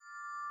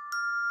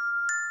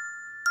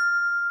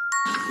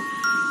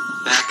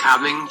They're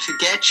coming to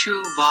get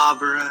you,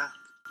 Barbara.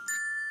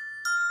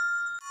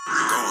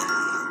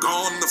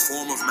 Gone the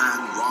form of man,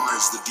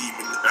 rise the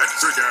demon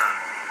Etrigan.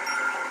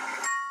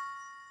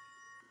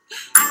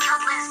 I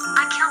killed Liz.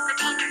 I killed the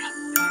teen dream.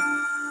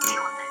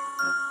 Deal with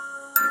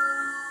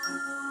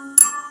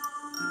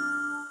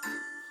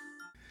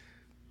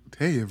it.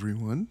 Hey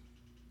everyone,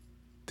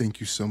 thank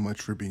you so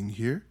much for being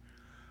here.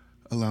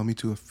 Allow me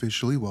to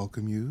officially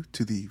welcome you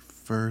to the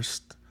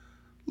first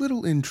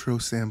little intro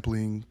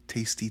sampling,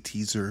 tasty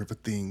teaser of a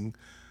thing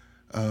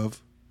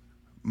of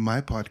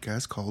my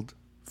podcast called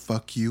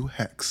Fuck You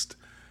Hexed.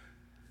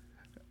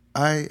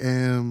 I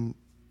am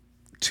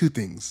two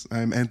things.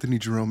 I'm Anthony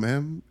Jerome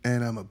M,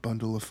 and I'm a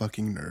bundle of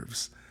fucking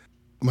nerves.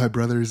 My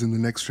brother is in the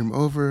next room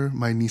over,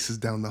 my niece is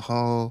down the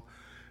hall.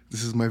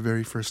 This is my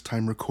very first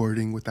time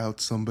recording without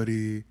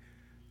somebody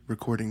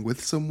recording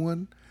with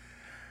someone.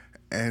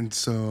 And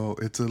so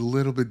it's a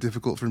little bit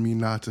difficult for me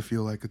not to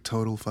feel like a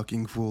total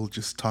fucking fool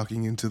just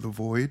talking into the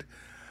void.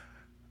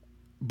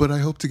 But I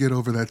hope to get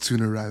over that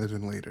sooner rather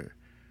than later.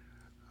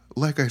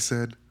 Like I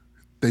said,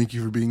 thank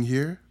you for being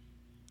here.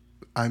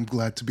 I'm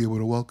glad to be able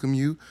to welcome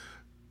you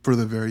for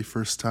the very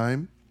first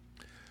time.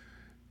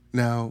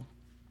 Now,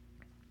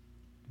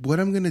 what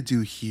I'm going to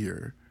do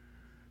here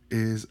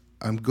is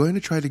I'm going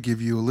to try to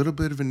give you a little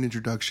bit of an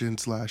introduction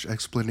 /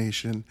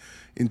 explanation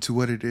into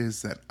what it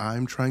is that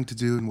I'm trying to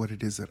do and what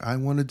it is that I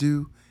want to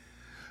do.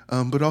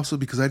 But also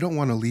because I don't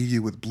want to leave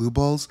you with blue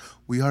balls,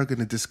 we are going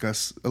to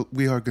discuss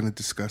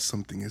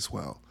something as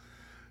well.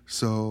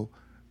 So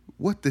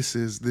what this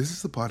is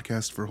the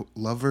podcast for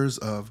lovers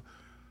of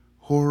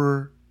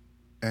horror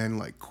and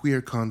like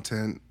queer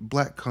content,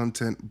 black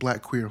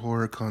queer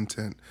horror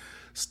content,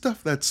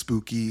 stuff that's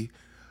spooky.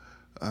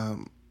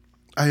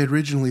 I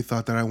originally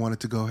thought that I wanted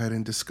to go ahead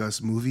and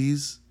discuss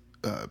movies,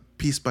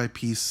 piece by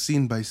piece,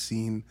 scene by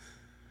scene,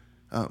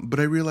 but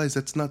I realized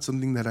that's not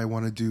something that I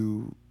want to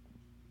do.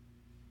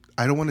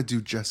 I don't want to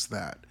do just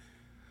that.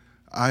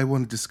 I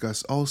want to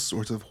discuss all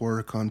sorts of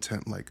horror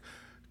content like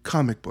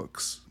comic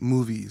books,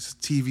 movies,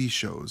 TV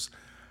shows.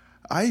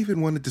 I even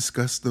want to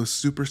discuss those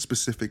super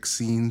specific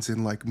scenes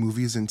in like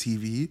movies and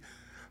TV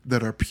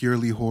that are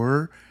purely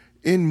horror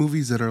in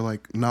movies that are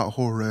like not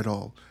horror at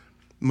all.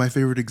 My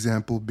favorite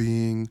example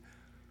being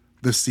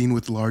the scene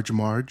with Large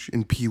Marge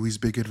in Pee-wee's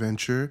Big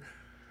Adventure,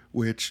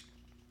 which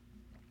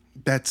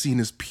that scene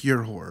is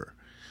pure horror.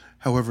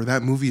 However,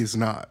 that movie is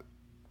not.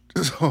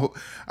 So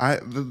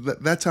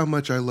that's how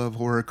much I love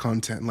horror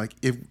content. Like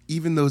if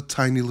even those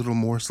tiny little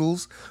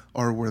morsels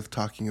are worth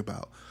talking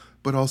about.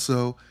 But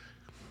also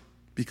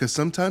because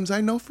sometimes I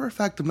know for a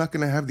fact I'm not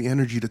going to have the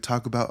energy to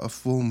talk about a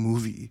full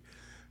movie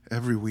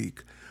every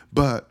week.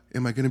 But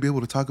am I going to be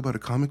able to talk about a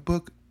comic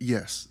book?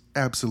 Yes,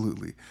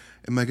 absolutely.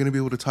 Am I going to be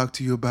able to talk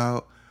to you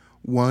about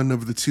one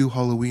of the 2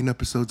 Halloween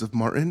episodes of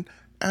Martin?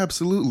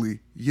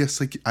 Absolutely.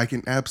 Yes, I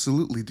can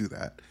absolutely do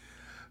that.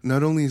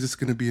 Not only is this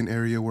going to be an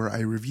area where I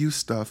review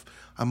stuff,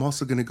 I'm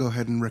also going to go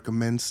ahead and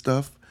recommend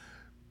stuff.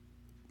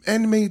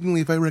 And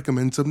mainly if I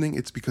recommend something,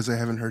 it's because I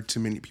haven't heard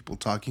too many people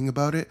talking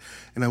about it.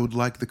 And I would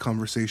like the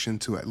conversation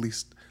to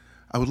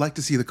I would like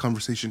to see the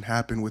conversation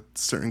happen with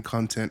certain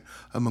content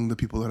among the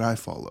people that I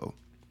follow.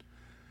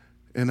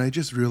 And I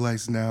just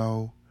realized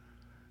now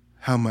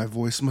how my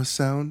voice must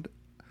sound.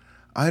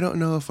 I don't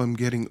know if I'm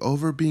getting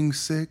over being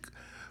sick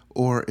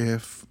or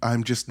if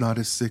I'm just not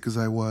as sick as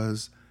I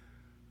was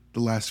the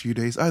last few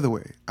days. Either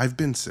way, I've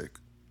been sick.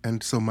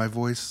 And so my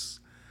voice,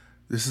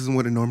 this isn't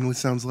what it normally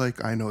sounds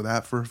like. I know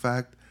that for a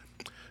fact.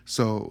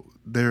 So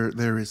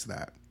there is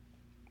that.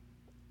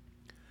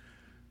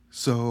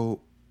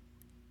 So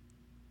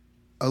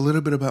a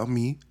little bit about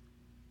me,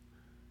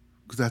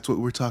 because that's what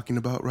we're talking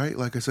about, right?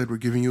 Like I said, we're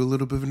giving you a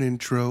little bit of an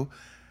intro.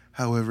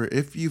 However,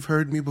 if you've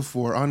heard me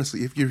before,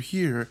 honestly, if you're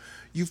here,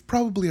 you've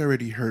probably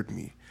already heard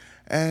me.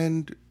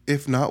 And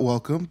if not,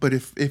 welcome. But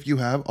if you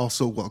have,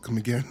 also welcome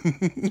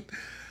again.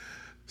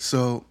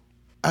 So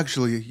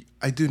actually,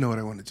 I do know what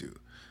I want to do.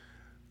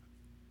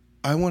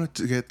 I wanted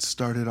to get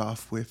started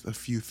off with a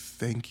few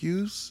thank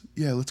yous.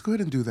 Yeah, let's go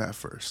ahead and do that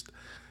first.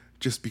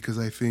 Just because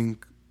I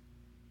think,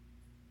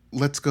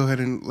 let's go ahead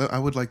and, I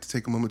would like to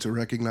take a moment to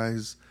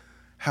recognize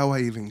how I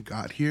even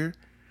got here.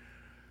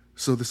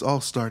 So this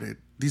all started.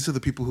 These are the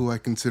people who I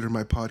consider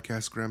my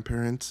podcast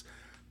grandparents.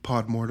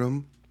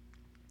 Podmortem,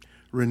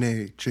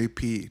 Renee,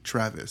 JP,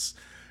 Travis.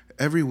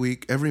 Every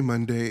week, every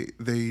Monday,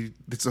 they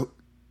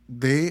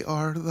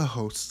are the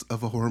hosts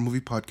of a horror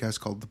movie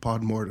podcast called The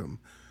Podmortem.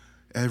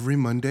 Every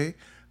Monday,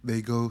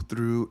 they go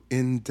through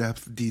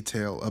in-depth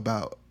detail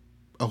about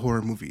a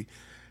horror movie.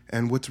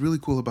 And what's really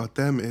cool about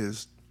them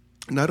is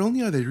not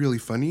only are they really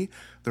funny,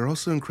 they're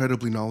also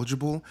incredibly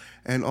knowledgeable.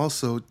 And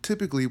also,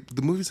 typically,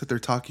 the movies that they're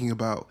talking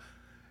about,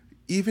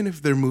 even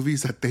if they're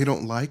movies that they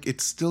don't like,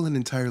 it's still an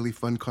entirely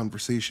fun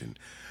conversation.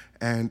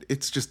 And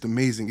it's just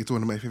amazing. It's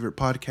one of my favorite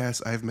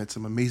podcasts. I've met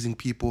some amazing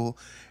people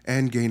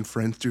and gained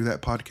friends through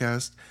that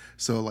podcast.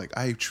 So, like,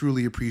 I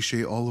truly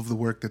appreciate all of the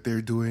work that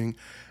they're doing.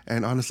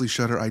 And honestly,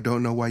 Shudder, I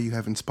don't know why you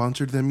haven't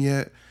sponsored them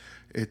yet.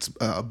 It's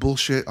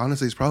bullshit.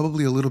 Honestly, it's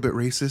probably a little bit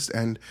racist,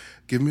 and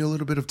give me a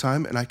little bit of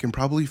time and I can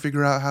probably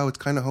figure out how it's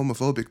kind of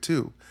homophobic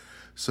too.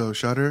 So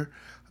Shudder,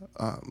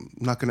 I'm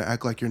not going to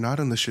act like you're not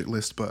on the shit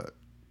list, but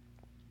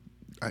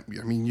I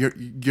mean,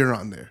 you're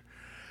on there.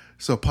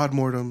 So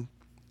Podmortem,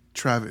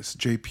 Travis,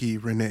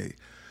 JP, Renee,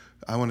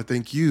 I want to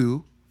thank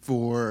you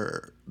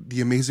for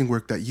the amazing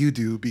work that you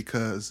do,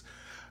 because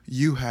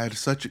you have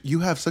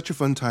such a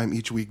fun time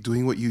each week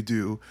doing what you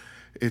do.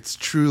 It's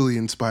truly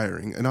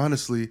inspiring. And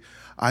honestly,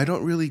 I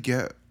don't really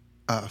get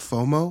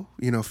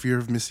FOMO, fear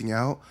of missing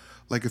out.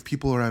 Like if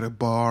people are at a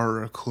bar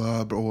or a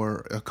club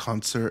or a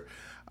concert,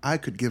 I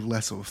could give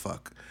less of a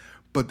fuck.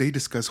 But they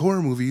discuss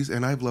horror movies,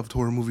 and I've loved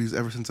horror movies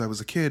ever since I was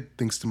a kid,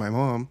 thanks to my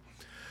mom.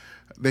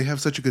 They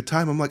have such a good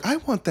time. I'm like, I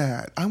want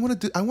that. I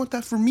want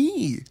that for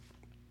me.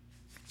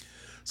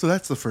 So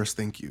that's the first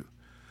thank you.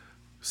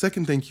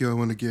 Second thank you I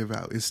want to give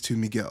out is to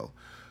Miguel.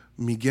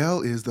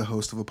 Miguel is the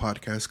host of a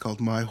podcast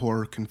called My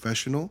Horror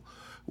Confessional,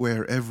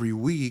 where every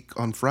week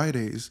on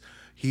Fridays,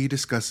 he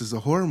discusses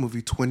a horror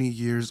movie 20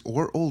 years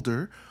or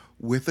older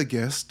with a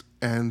guest,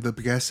 and the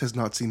guest has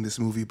not seen this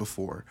movie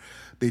before.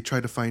 They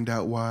try to find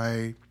out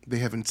why they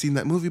haven't seen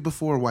that movie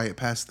before, why it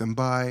passed them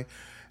by.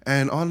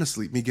 And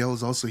honestly,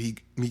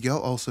 Miguel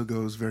also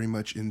goes very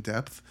much in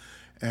depth,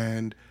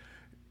 and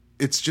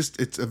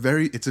it's a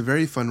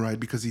very fun ride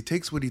because he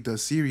takes what he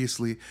does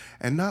seriously,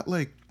 and not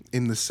like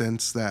in the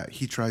sense that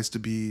he tries to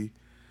be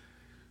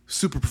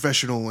super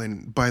professional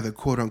and by the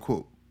quote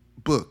unquote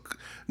book.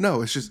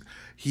 No, it's just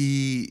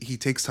he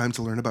takes time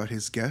to learn about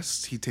his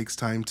guests. He takes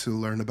time to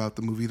learn about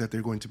the movie that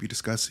they're going to be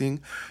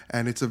discussing,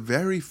 and it's a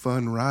very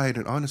fun ride.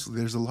 And honestly,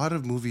 there's a lot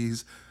of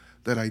movies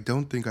that I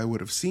don't think I would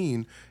have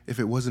seen if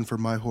it wasn't for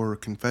My Horror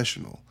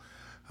Confessional.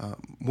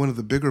 One of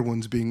the bigger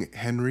ones being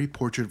Henry,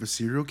 Portrait of a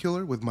Serial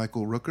Killer with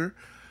Michael Rooker.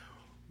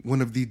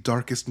 One of the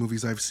darkest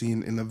movies I've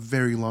seen in a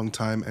very long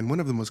time, and one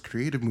of the most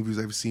creative movies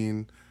I've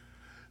seen.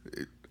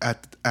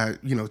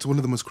 It's one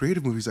of the most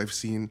creative movies I've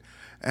seen,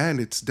 and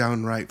it's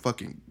downright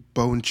fucking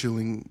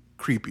bone-chilling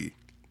creepy.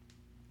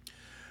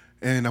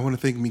 And I want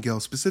to thank Miguel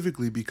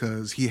specifically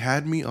because he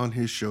had me on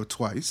his show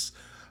twice.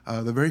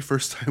 The very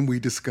first time we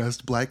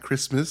discussed Black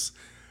Christmas,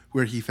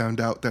 where he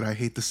found out that I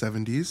hate the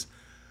 70s.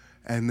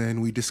 And then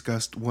we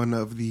discussed one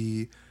of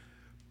the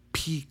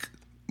peak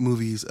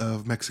movies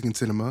of Mexican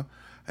cinema,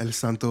 El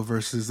Santo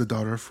versus the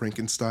Daughter of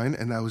Frankenstein.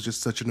 And that was just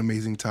such an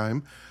amazing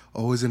time.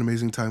 Always an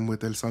amazing time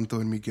with El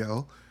Santo and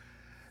Miguel.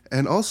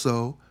 And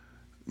also,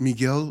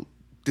 Miguel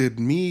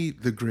did me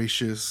the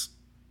gracious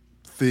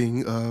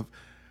thing of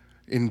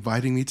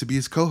inviting me to be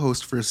his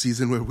co-host for a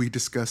season where we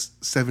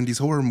discussed 70s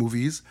horror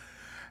movies.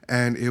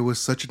 And it was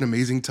such an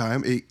amazing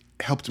time. It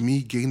helped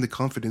me gain the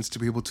confidence to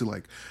be able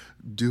to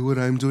do what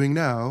I'm doing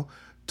now,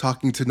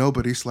 talking to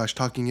nobody /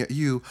 talking at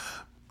you.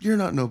 You're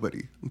not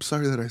nobody. I'm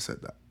sorry that I said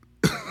that.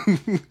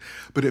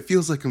 But it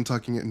feels like I'm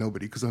talking at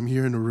nobody because I'm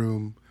here in a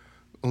room,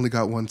 only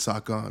got one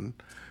sock on,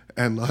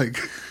 and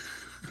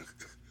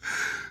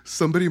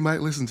somebody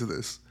might listen to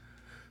this.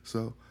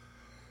 So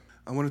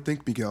I want to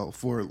thank Miguel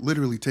for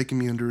literally taking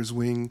me under his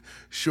wing,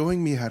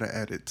 showing me how to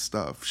edit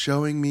stuff,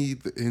 showing me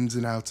the ins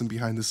and outs and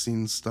behind the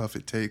scenes stuff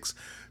it takes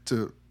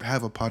to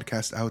have a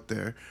podcast out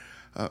there.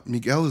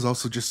 Miguel is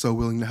also just so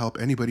willing to help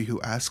anybody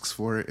who asks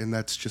for it, and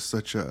that's just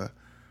it's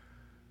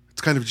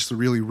kind of just a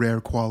really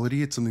rare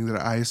quality. It's something that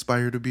I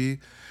aspire to be.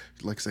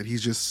 Like I said,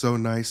 he's just so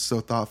nice,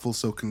 so thoughtful,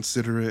 so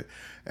considerate,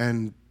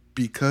 and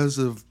because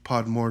of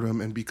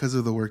Podmortem and because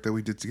of the work that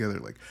we did together,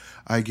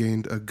 I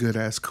gained a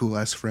good-ass,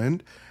 cool-ass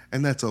friend,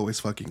 and that's always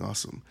fucking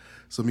awesome.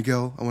 So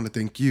Miguel, I want to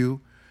thank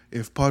you.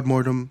 If the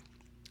Podmortem's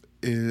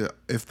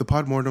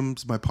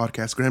my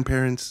podcast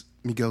grandparents,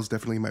 Miguel's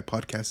definitely my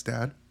podcast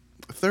dad.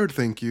 Third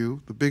thank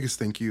you, the biggest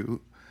thank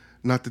you,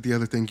 not that the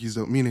other thank yous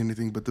don't mean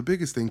anything, but the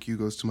biggest thank you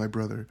goes to my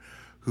brother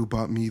who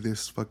bought me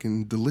this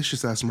fucking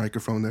delicious-ass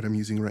microphone that I'm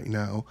using right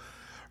now.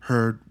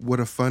 Heard what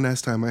a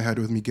fun-ass time I had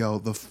with Miguel.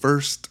 The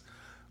first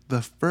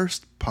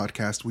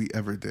podcast we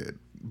ever did,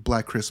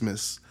 Black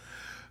Christmas.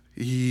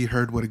 He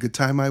heard what a good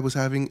time I was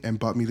having and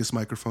bought me this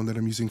microphone that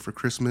I'm using for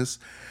Christmas.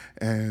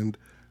 And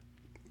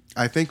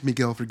I thank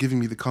Miguel for giving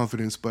me the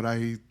confidence, but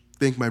I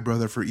thank my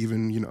brother for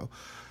even,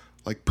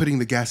 putting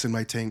the gas in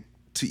my tank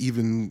to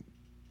even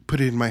put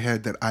it in my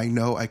head that I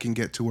know I can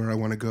get to where I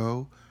want to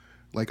go.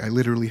 I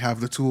literally have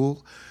the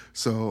tool.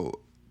 So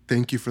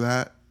thank you for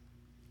that.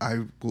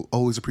 I will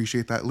always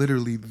appreciate that.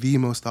 Literally the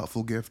most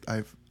thoughtful gift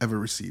I've ever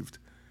received.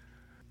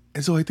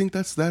 And so I think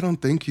that's that on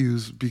thank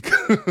yous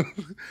because,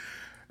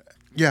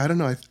 yeah, I don't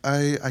know.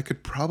 I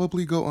could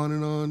probably go on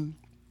and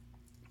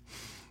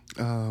on.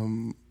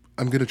 I'm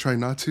going to try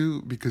not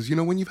to because,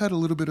 when you've had a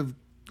little bit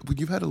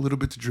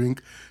to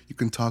drink, you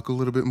can talk a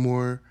little bit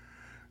more.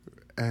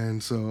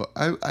 And so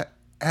I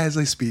as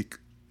I speak,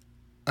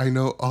 I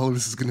know all of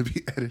this is going to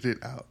be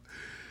edited out.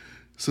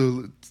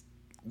 So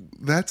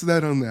that's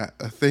that on that.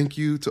 A thank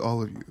you to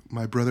all of you.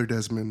 My brother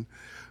Desmond,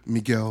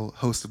 Miguel,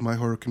 host of My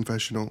Horror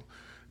Confessional,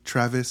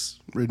 Travis,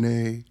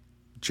 Renee,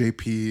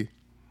 JP,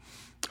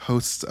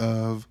 hosts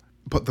of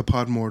the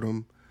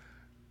Podmortem.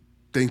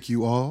 Thank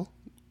you all.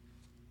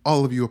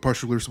 all of you are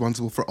partially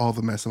responsible for all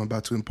the mess I'm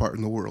about to impart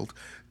in the world.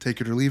 Take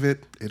it or leave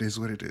it. It is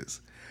what it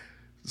is.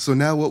 So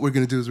now what we're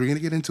going to do is we're going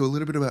to get into a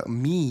little bit about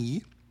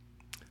me.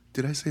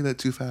 Did I say that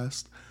too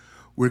fast?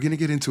 We're going to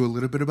get into a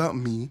little bit about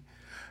me,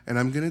 and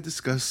I'm going to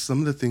discuss some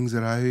of the things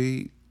that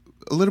a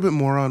little bit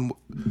more on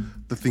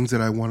the things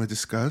that I want to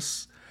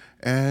discuss.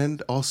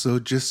 And also,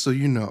 just so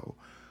you know,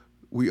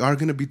 we are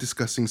going to be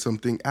discussing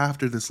something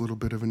after this little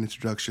bit of an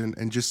introduction.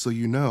 And just so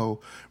you know,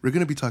 we're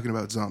going to be talking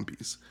about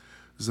zombies.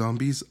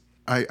 Zombies,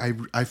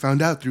 I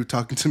found out through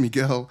talking to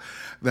Miguel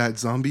that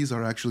zombies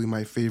are actually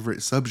my favorite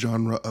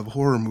subgenre of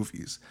horror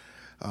movies.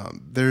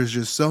 There's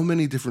just so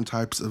many different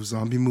types of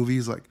zombie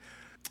movies. Like,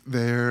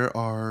 there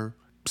are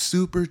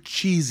super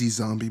cheesy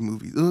zombie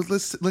movies.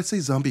 Let's say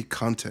zombie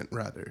content,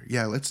 rather.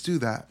 Yeah, let's do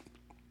that.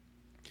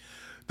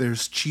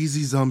 There's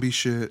cheesy zombie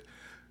shit,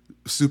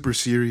 super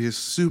serious,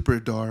 super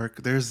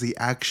dark. There's the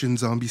action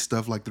zombie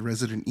stuff like the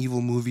Resident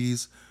Evil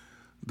movies,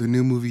 the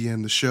new movie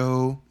and the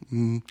show.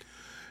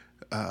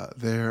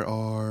 There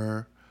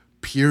are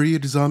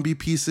period zombie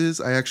pieces.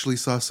 I actually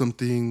saw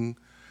something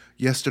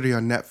yesterday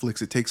on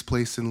Netflix. It takes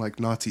place in like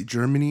Nazi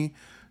Germany.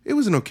 It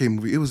was an okay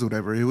movie. It was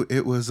whatever.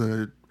 It was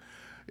a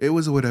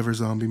whatever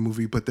zombie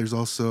movie. But there's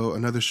also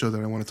another show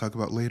that I want to talk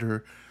about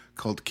later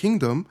called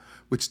Kingdom,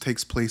 which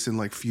takes place in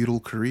like feudal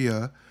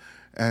Korea.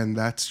 And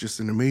that's just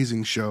an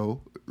amazing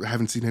show. I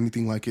haven't seen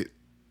anything like it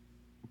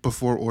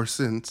before or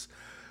since.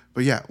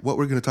 But yeah, what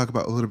we're going to talk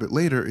about a little bit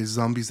later is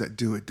zombies that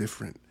do it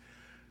different.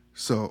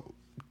 So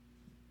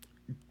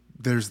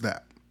there's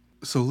that.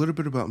 So a little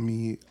bit about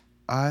me.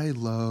 I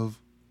love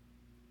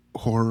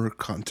horror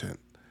content.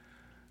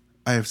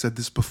 I have said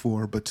this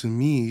before, but to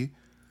me,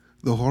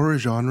 the horror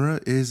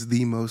genre is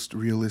the most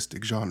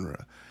realistic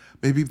genre.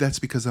 Maybe that's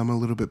because I'm a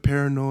little bit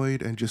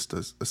paranoid and just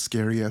a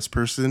scary ass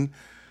person.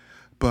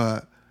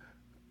 But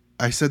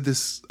I said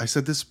this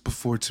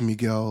before to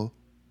Miguel,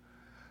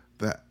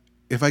 that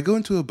if I go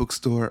into a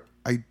bookstore,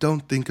 I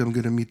don't think I'm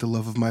going to meet the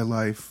love of my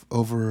life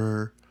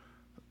over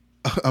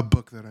a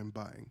book that I'm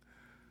buying.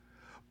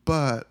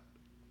 But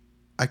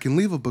I can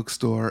leave a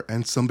bookstore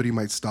and somebody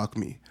might stalk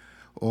me,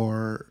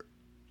 or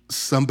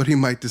somebody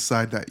might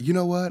decide that, you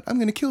know what, I'm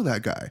going to kill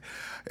that guy.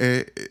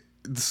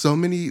 So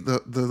many,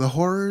 the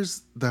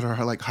horrors that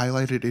are like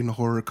highlighted in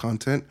horror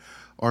content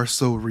are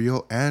so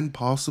real and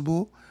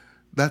possible.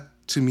 That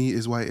to me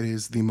is why it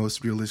is the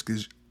most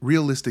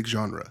realistic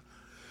genre.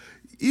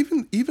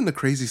 Even the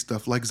crazy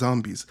stuff like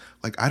zombies.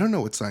 Like, I don't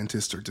know what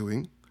scientists are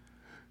doing.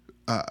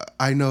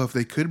 I know if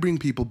they could bring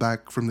people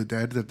back from the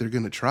dead that they're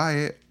going to try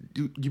it.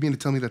 You mean to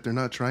tell me that they're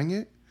not trying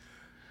it?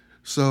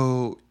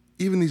 So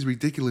even these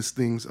ridiculous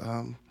things,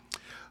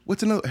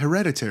 what's another?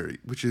 Hereditary,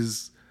 which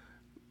is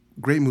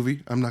great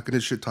movie. I'm not going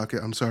to shit talk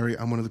it. I'm sorry.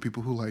 I'm one of the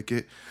people who like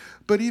it.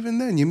 But even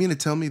then, you mean to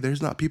tell me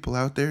there's not people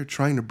out there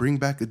trying to bring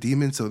back a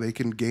demon so they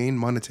can gain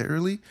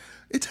monetarily?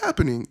 It's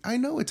happening. I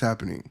know it's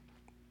happening.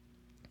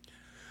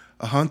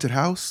 A haunted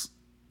house.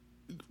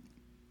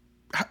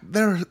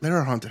 There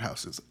are haunted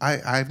houses.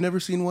 I've never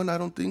seen one, I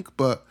don't think,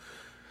 but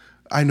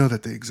I know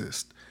that they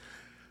exist.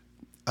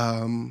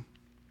 Am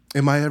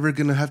I ever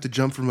going to have to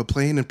jump from a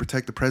plane and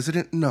protect the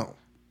president? No.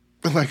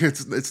 Like,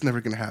 it's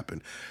never going to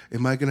happen.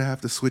 Am I going to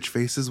have to switch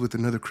faces with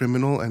another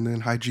criminal and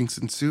then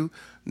hijinks ensue?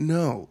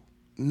 No,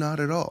 not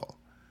at all.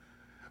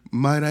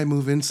 Might I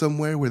move in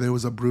somewhere where there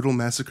was a brutal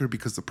massacre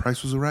because the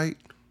price was right?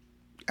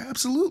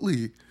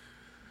 Absolutely.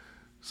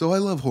 So I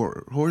love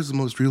horror. Horror is the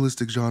most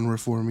realistic genre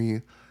for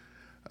me.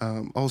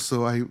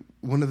 Also,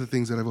 one of the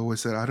things that I've always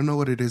said, I don't know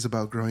what it is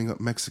about growing up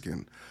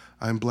Mexican.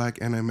 I'm black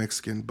and I'm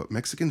Mexican, but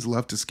Mexicans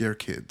love to scare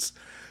kids.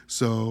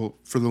 So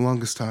for the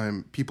longest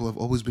time, people have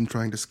always been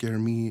trying to scare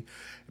me.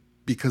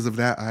 Because of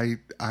that,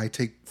 I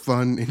take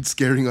fun in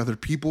scaring other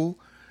people.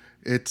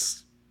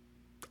 It's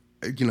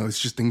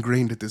just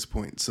ingrained at this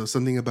point. So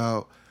something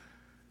about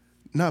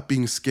not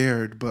being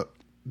scared, but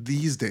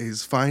these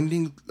days,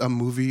 finding a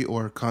movie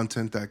or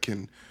content that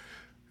can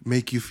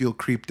make you feel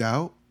creeped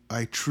out,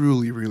 I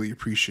truly, really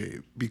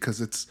appreciate, because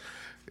it's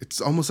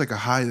almost like a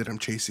high that I'm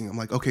chasing. I'm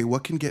like, okay,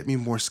 what can get me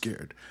more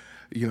scared?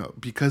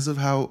 Because of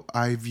how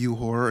I view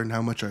horror and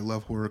how much I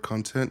love horror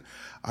content,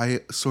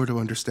 I sort of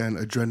understand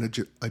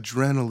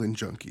adrenaline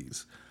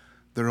junkies.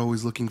 They're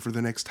always looking for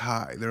the next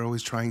high. They're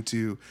always trying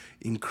to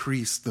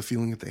increase the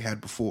feeling that they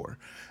had before.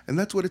 And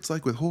that's what it's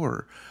like with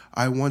horror.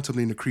 I want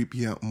something to creep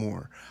me out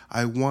more.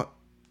 I want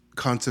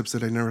concepts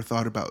that I never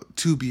thought about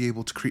to be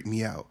able to creep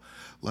me out.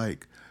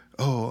 Like,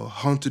 oh, a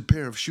haunted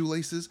pair of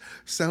shoelaces?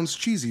 Sounds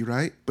cheesy,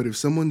 right? But if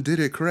someone did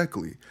it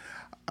correctly,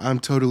 I'm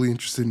totally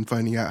interested in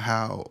finding out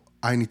how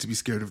I need to be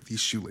scared of these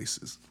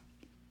shoelaces.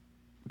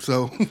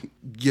 So,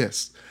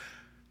 yes.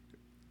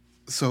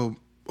 So,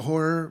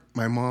 horror,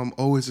 my mom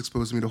always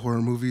exposed me to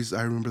horror movies.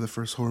 I remember the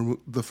first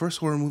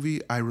horror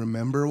movie I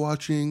remember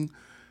watching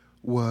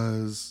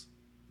was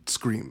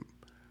Scream.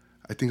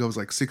 I think I was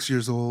like 6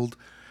 years old.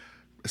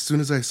 As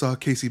soon as I saw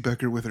Casey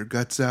Becker with her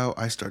guts out,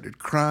 I started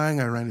crying.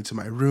 I ran into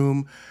my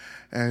room,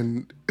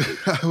 and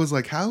I was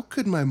like, how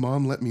could my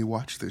mom let me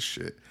watch this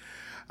shit?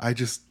 I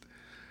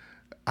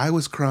I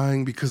was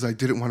crying because I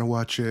didn't want to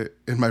watch it,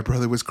 and my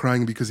brother was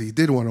crying because he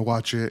did want to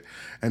watch it,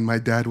 and my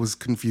dad was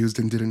confused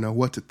and didn't know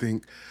what to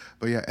think.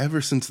 But yeah, ever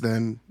since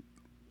then,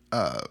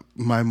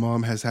 my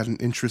mom has had an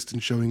interest in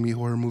showing me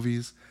horror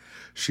movies.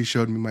 She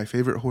showed me my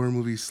favorite horror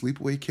movie,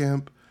 Sleepaway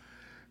Camp.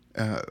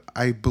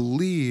 I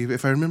believe,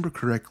 if I remember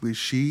correctly,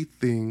 she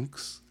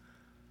thinks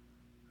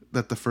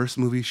that the first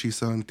movie she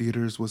saw in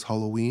theaters was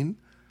Halloween.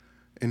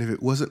 And if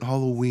it wasn't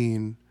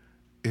Halloween,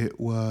 it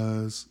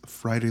was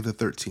Friday the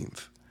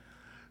 13th.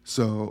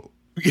 So,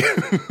 yeah.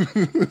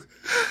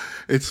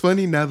 It's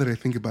funny now that I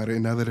think about it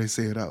and now that I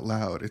say it out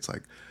loud. It's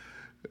like,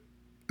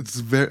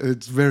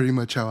 it's very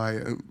much how I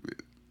am.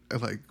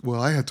 Like, well,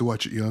 I had to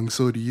watch it young,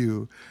 so do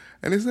you.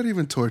 And it's not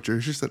even torture.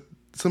 It's just that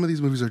some of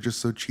these movies are just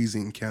so cheesy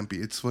and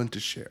campy. It's fun to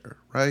share,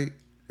 right?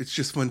 It's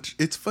just fun.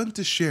 It's fun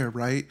to share,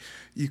 right?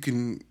 You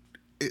can.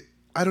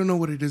 I don't know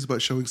what it is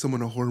about showing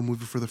someone a horror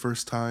movie for the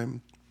first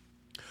time,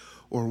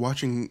 or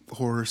watching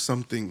horror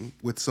something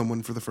with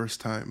someone for the first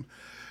time.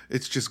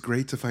 It's just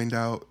great to find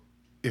out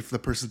if the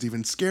person's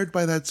even scared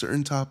by that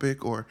certain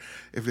topic or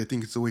if they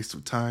think it's a waste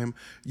of time.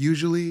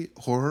 Usually,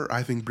 horror,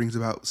 I think, brings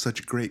about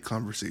such great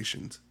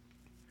conversations.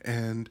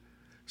 And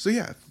so,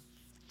 yeah,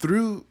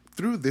 through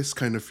this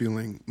kind of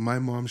feeling, my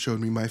mom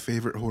showed me my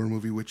favorite horror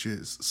movie, which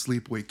is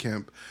Sleepaway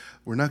Camp.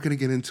 We're not going to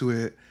get into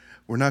it.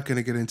 We're not going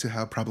to get into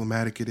how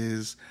problematic it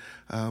is.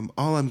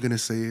 All I'm going to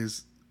say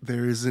is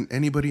there isn't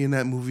anybody in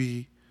that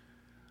movie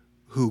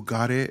who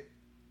got it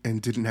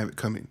and didn't have it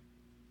coming.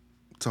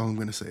 That's all I'm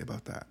going to say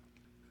about that.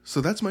 So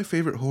that's my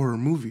favorite horror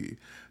movie.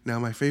 Now,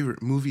 my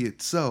favorite movie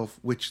itself,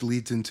 which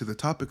leads into the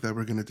topic that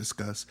we're going to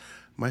discuss,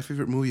 my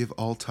favorite movie of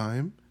all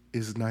time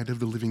is Night of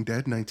the Living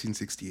Dead,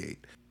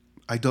 1968.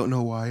 I don't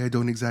know why I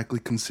don't exactly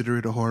consider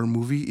it a horror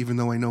movie, even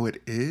though I know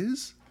it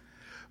is.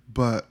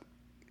 But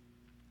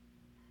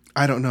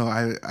I don't know.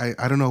 I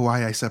don't know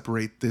why I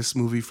separate this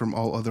movie from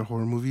all other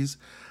horror movies.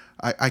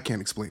 I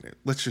can't explain it.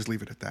 Let's just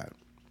leave it at that.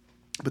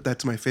 But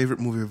that's my favorite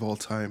movie of all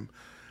time.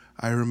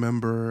 I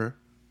remember...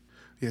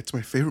 Yeah, it's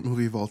my favorite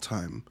movie of all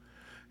time.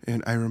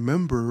 And I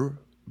remember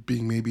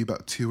being maybe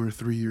about 2 or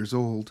 3 years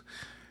old.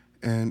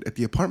 And at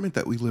the apartment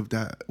that we lived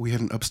at, we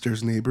had an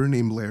upstairs neighbor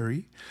named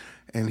Larry.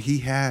 And he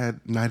had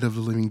Night of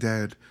the Living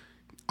Dead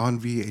on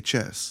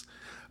VHS.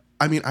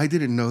 I mean, I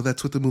didn't know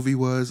that's what the movie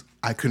was.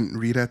 I couldn't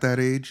read at that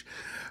age.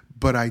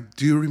 But I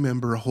do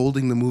remember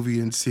holding the movie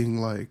and seeing,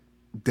 like,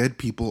 dead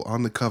people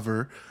on the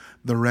cover,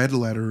 the red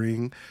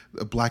lettering,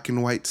 the black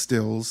and white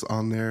stills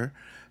on there.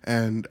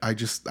 And I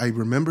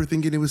remember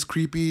thinking it was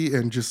creepy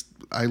and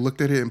I looked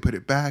at it and put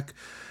it back.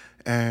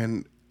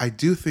 And I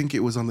do think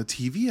it was on the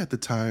TV at the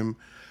time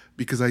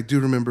because I do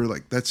remember,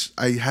 like,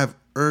 I have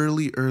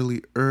early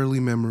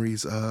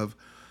memories of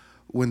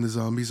when the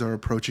zombies are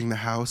approaching the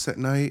house at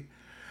night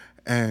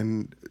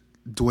and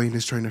Dwayne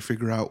is trying to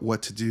figure out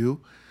what to do.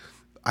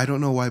 I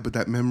don't know why, but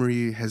that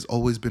memory has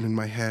always been in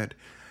my head.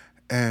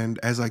 And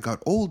as I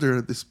got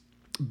older,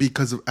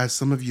 because of, as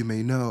some of you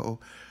may know,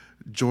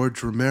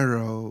 George A.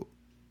 Romero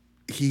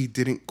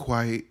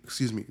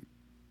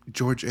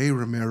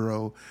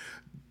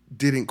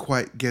didn't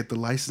quite get the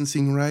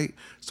licensing right.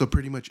 So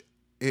pretty much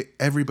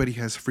everybody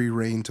has free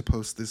reign to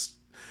post this,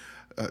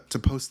 to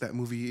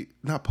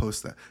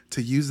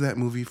use that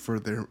movie for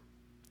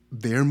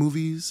their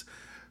movies,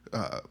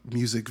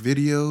 music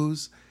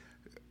videos.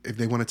 If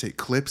they want to take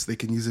clips, they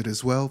can use it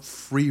as well.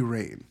 Free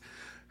reign.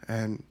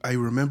 And I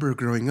remember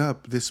growing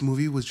up, this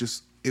movie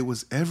was it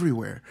was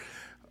everywhere.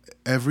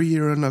 Every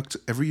year in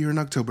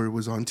October, it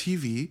was on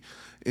TV.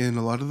 In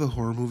a lot of the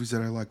horror movies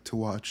that I like to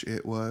watch,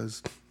 it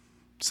was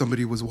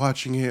somebody was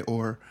watching it,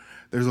 or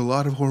there's a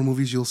lot of horror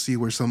movies you'll see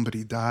where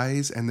somebody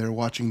dies and they're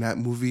watching that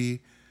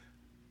movie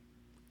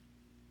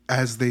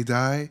as they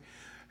die.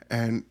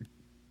 And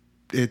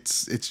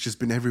it's just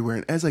been everywhere.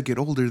 And as I get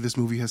older, this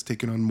movie has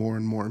taken on more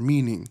and more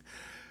meaning.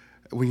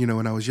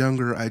 When I was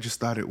younger, I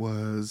just thought it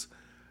was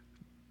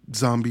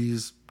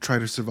zombies, try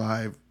to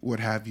survive,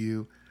 what have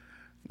you.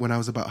 When I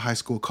was about high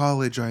school,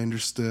 college, I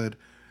understood,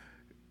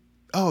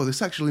 oh,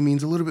 this actually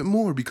means a little bit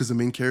more because the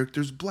main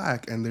character's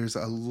black and there's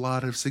a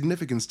lot of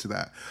significance to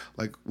that.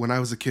 Like, when I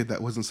was a kid,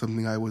 that wasn't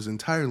something I was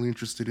entirely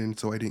interested in,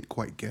 so I didn't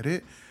quite get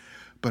it.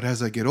 But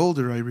as I get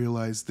older, I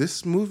realize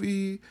this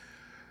movie,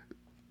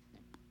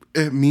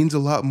 it means a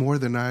lot more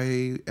than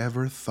I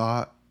ever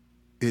thought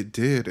it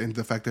did. And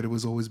the fact that it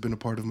was always been a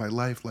part of my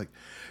life, like,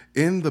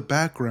 in the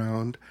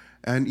background,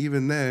 and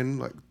even then,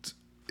 like,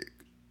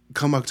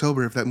 come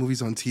October, if that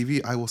movie's on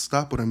TV, I will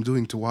stop what I'm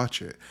doing to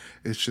watch it.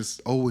 It's just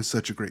always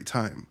such a great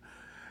time.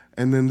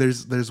 And then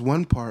there's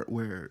one part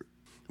where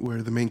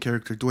the main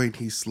character, Dwayne,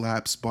 he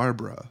slaps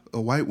Barbara,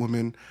 a white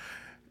woman,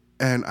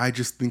 and I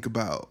just think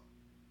about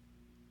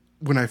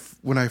when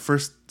I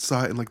first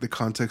saw it in, like, the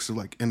context of,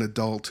 like, an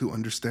adult who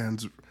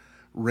understands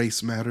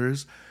race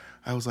matters,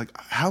 I was like,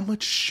 how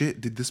much shit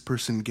did this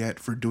person get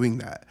for doing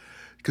that?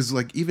 Because,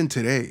 like, even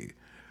today,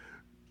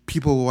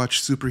 people will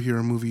watch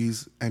superhero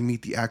movies and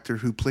meet the actor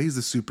who plays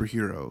the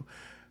superhero,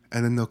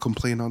 and then they'll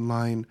complain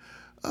online,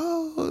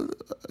 oh, well,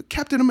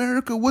 Captain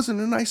America wasn't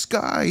a nice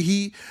guy.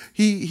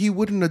 He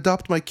wouldn't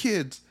adopt my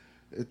kids.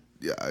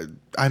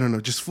 I don't know,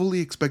 just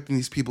fully expecting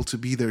these people to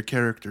be their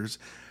characters.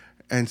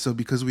 And so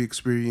because we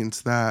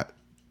experience that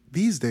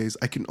these days,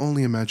 I can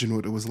only imagine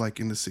what it was like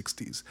in the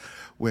 60s,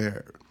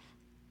 where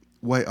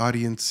white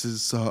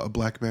audiences saw a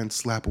black man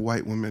slap a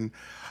white woman.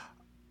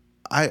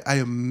 I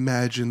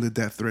imagine the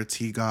death threats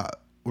he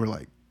got were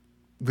like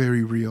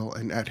very real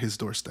and at his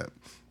doorstep.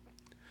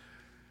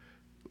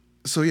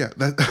 So yeah,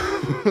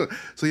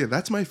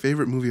 that's my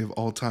favorite movie of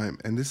all time,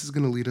 and this is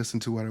going to lead us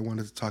into what I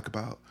wanted to talk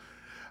about.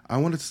 I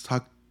wanted to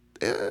talk.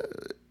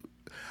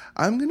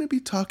 I'm going to be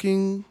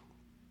talking.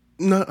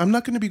 No, I'm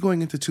not going to be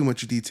going into too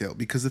much detail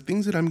because the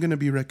things that I'm going to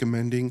be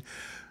recommending,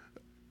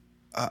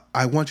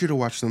 I want you to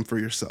watch them for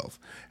yourself,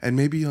 and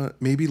maybe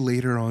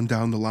later on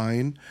down the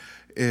line,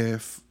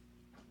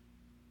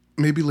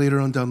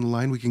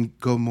 we can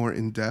go more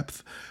in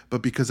depth.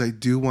 But because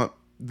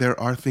there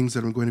are things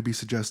that I'm going to be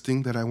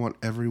suggesting that I want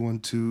everyone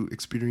to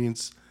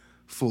experience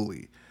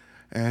fully.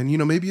 And,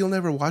 maybe you'll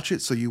never watch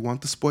it, so you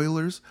want the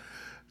spoilers.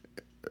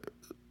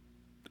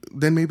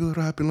 Then maybe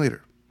it'll happen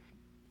later.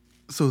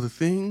 So the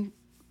thing,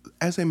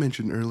 as I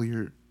mentioned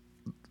earlier,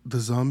 the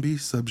zombie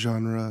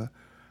subgenre,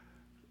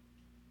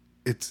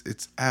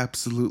 it's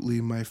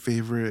absolutely my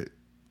favorite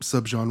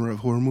subgenre of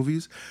horror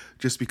movies,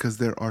 just because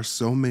there are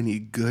so many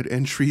good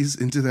entries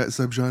into that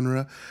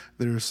subgenre.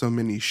 There are so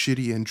many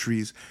shitty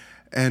entries.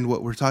 And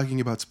what we're talking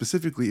about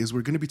specifically is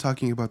we're going to be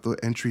talking about the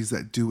entries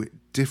that do it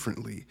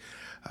differently.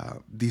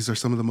 These are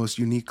some of the most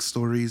unique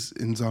stories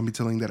in zombie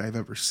telling that I've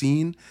ever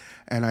seen,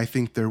 and I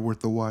think they're worth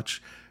the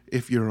watch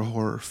if you're a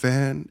horror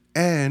fan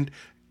and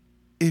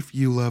if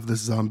you love the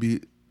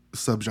zombie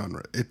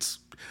subgenre.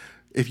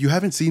 If you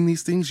haven't seen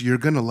these things, you're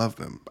going to love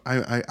them.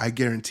 I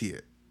guarantee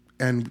it.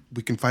 And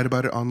we can fight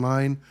about it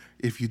online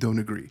if you don't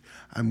agree.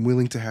 I'm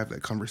willing to have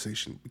that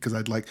conversation because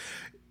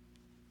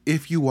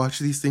if you watch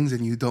these things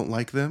and you don't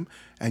like them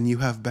and you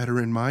have better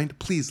in mind,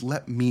 please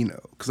let me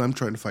know because I'm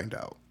trying to find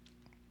out.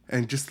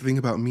 And just the thing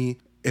about me,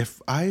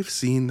 if I've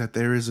seen that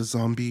there is a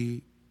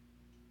zombie,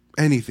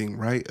 anything,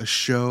 right? A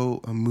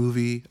show, a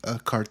movie, a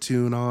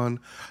cartoon on,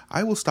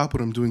 I will stop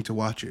what I'm doing to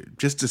watch it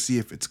just to see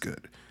if it's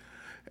good.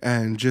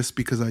 And just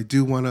because I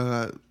do want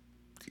to,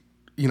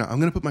 I'm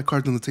going to put my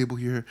cards on the table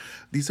here.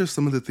 This is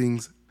some of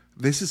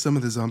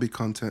the zombie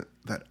content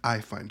that I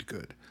find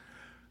good.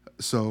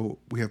 So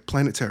we have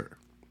Planet Terror.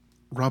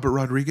 Robert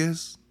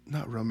Rodriguez?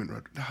 Not Roman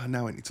Rodriguez.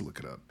 Now I need to look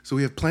it up. So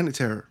we have Planet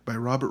Terror by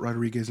Robert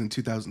Rodriguez in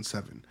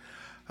 2007.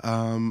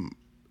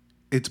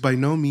 It's by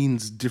no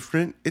means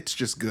different. It's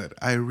just good.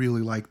 I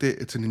really liked it.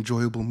 It's an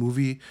enjoyable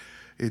movie.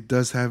 It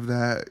does have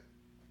that...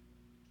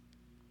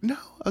 No,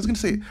 I was going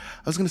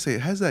to say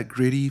it has that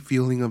gritty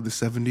feeling of the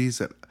 70s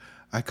that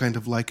I kind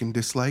of like and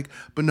dislike.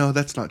 But no,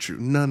 that's not true.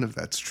 None of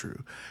that's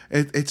true.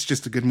 It's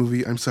just a good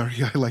movie. I'm sorry.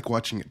 I like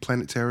watching it.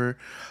 Planet Terror.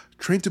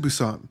 Train to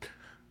Busan.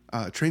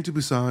 Train to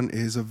Busan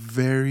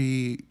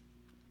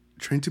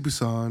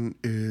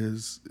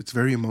it's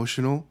very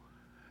emotional.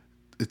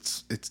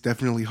 It's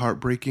definitely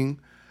heartbreaking.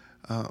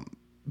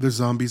 The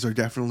zombies are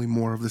definitely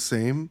more of the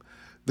same.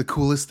 The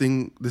coolest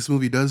thing, this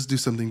movie does do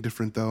something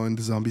different though, and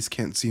the zombies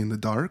can't see in the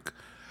dark.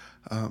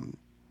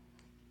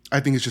 I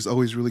think it's just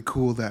always really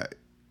cool that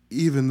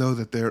even though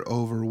that they're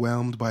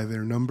overwhelmed by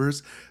their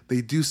numbers,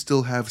 they do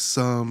still have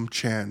some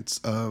chance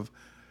of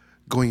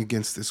going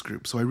against this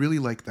group. So I really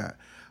like that.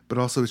 But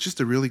also, it's just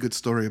a really good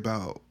story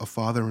about a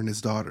father and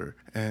his daughter.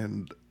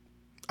 And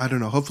I don't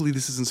know, hopefully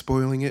this isn't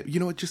spoiling it.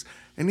 Just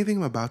anything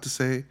I'm about to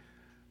say,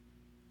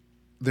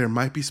 there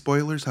might be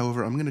spoilers.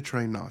 However, I'm going to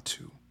try not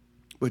to.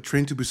 But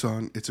Train to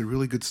Busan, it's a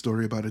really good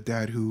story about a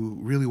dad who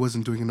really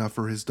wasn't doing enough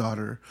for his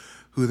daughter,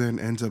 who then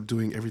ends up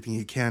doing everything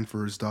he can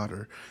for his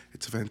daughter.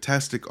 It's a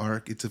fantastic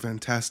arc. It's a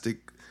fantastic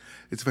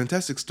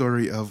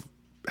story of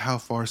how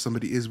far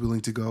somebody is willing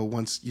to go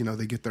once,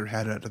 they get their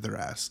head out of their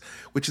ass,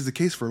 which is the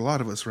case for a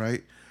lot of us,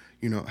 right?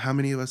 How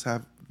many of us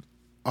have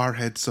our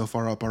heads so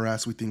far up our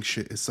ass we think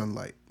shit is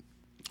sunlight?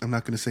 I'm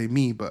not going to say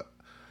me, but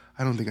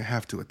I don't think I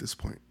have to at this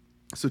point.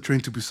 So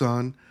Train to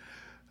Busan,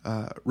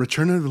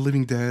 Return of the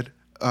Living Dead,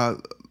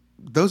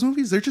 those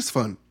movies, they're just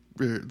fun.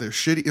 They're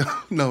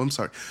shitty. No, I'm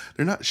sorry.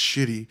 They're not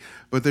shitty,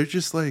 but they're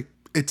just like,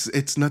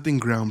 it's nothing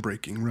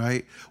groundbreaking,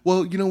 right?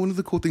 Well, one of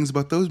the cool things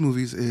about those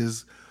movies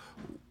is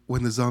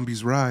when the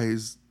zombies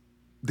rise,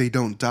 they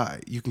don't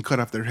die. You can cut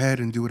off their head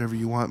and do whatever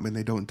you want, but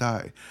they don't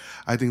die.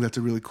 I think that's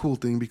a really cool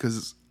thing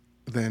because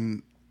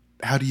then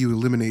how do you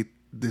eliminate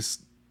this,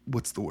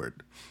 what's the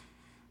word?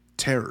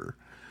 Terror.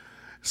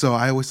 So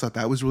I always thought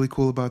that was really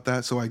cool about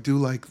that. So I do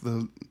like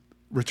the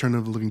Return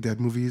of the Living Dead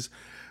movies.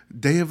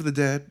 Day of the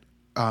Dead,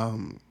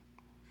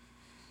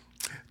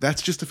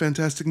 that's just a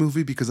fantastic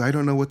movie because I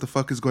don't know what the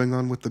fuck is going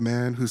on with the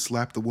man who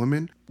slapped the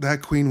woman.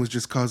 That queen was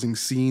just causing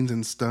scenes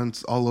and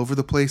stunts all over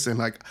the place.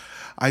 And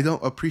I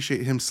don't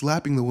appreciate him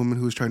slapping the woman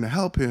who was trying to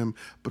help him,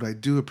 but I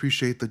do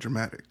appreciate the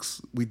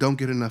dramatics. We don't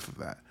get enough of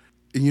that.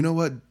 And you know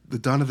what? The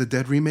Dawn of the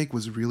Dead remake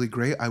was really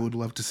great. I would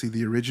love to see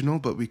the original,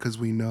 but because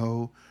we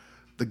know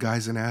the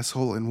guy's an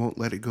asshole and won't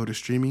let it go to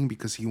streaming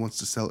because he wants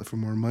to sell it for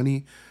more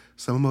money.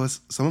 Some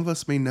of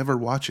us may never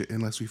watch it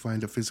unless we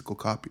find a physical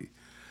copy.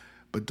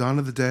 But Dawn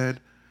of the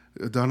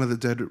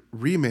Dead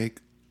remake,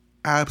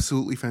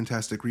 absolutely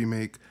fantastic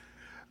remake.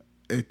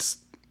 It's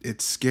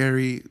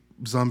scary.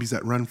 Zombies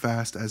that run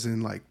fast, as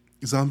in like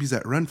zombies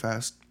that run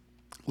fast,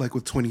 like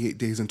with 28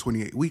 days and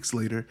 28 weeks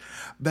later.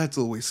 That's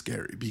always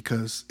scary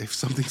because if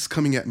something's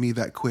coming at me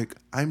that quick,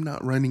 I'm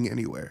not running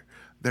anywhere.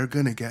 They're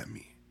gonna get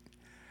me.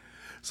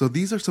 So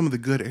these are some of the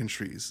good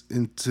entries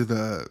into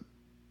the,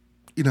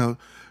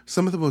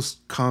 some of the most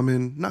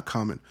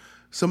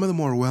some of the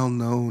more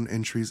well-known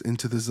entries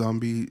into the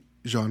zombie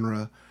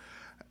genre.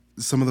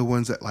 Some of the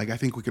ones that, like, I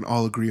think we can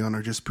all agree on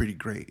are just pretty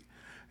great.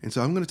 And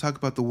so I'm going to talk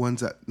about the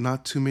ones that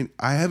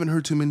I haven't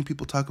heard too many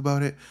people talk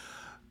about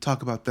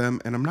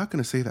them. And I'm not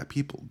going to say that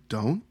people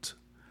don't.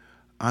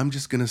 I'm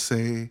just going to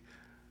say,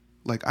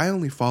 like, I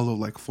only follow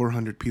like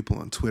 400 people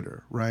on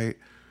Twitter, right?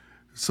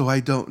 So I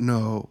don't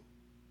know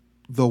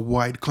the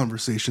wide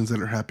conversations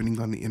that are happening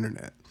on the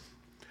internet.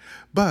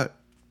 But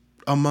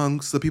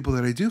amongst the people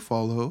that I do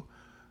follow,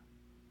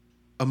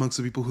 amongst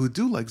the people who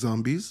do like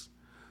zombies,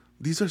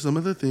 these are some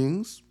of the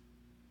things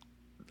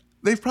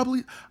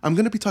I'm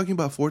going to be talking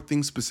about 4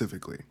 things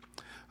specifically.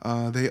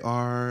 They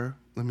are,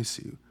 let me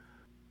see.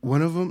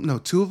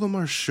 Two of them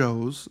are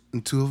shows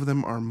and 2 of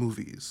them are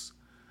movies.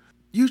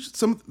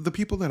 Some of the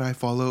people that I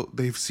follow,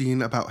 they've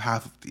seen about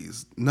half of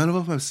these. None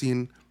of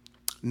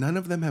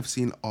them have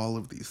seen all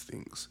of these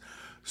things.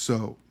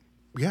 So,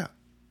 yeah.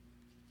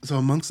 So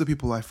amongst the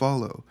people I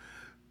follow,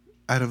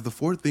 out of the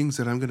 4 things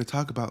that I'm going to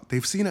talk about,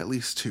 they've seen at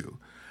least 2.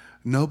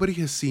 Nobody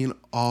has seen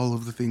all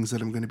of the things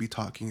that I'm going to be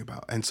talking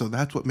about. And so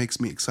that's what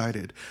makes me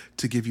excited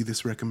to give you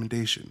this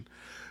recommendation.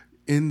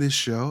 In this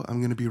show, I'm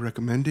going to be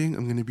recommending,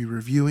 I'm going to be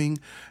reviewing,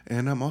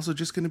 and I'm also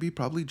just going to be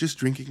probably just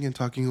drinking and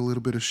talking a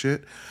little bit of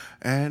shit.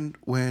 And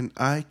when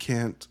I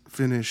can't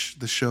finish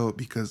the show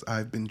because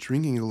I've been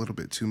drinking a little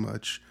bit too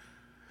much,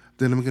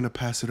 then I'm going to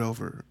pass it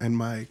over, and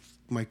my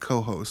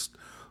co-host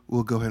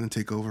will go ahead and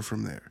take over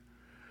from there.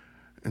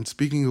 And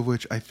speaking of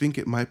which, I think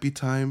it might be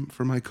time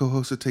for my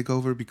co-host to take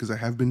over because I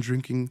have been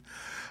drinking.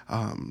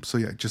 So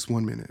yeah, just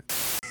 1 minute. If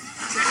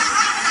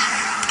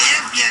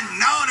you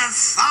know the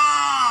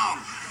song,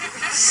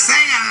 sing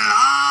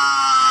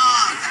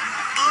along.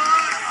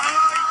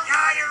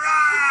 You're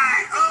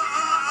right.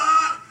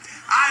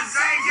 I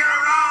say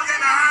you're wrong in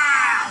the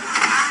house.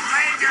 I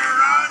say you're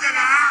wrong in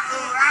the house.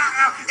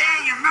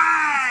 In your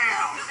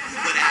mouth.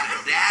 Without the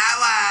devil.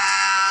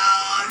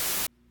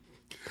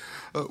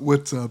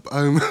 What's up?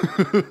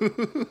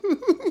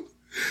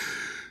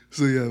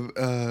 So yeah,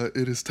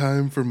 it is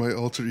time for my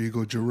alter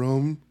ego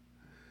Jerome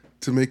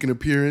to make an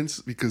appearance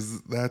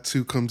because that's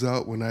who comes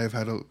out when I've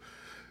had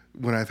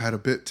a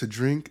bit to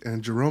drink,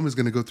 and Jerome is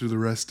going to go through the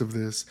rest of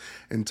this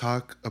and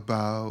talk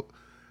about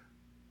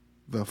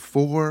the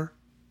 4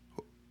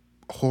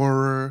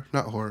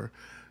 not horror.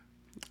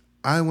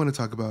 I want to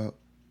talk about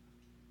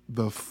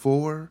the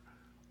 4,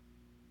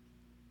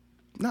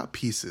 not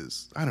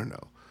pieces. I don't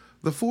know.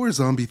 The 4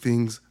 zombie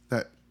things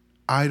that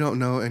I don't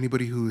know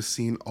anybody who has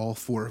seen all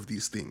 4 of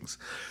these things.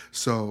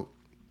 So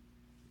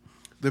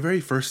the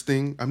very first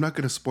thing, I'm not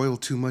going to spoil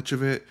too much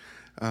of it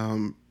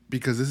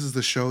because this is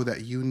the show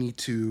that you need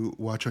to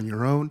watch on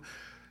your own.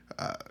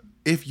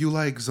 If you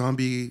like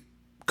zombie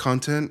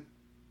content,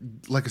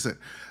 like I said,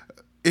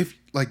 if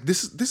like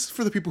this is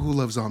for the people who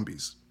love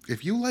zombies.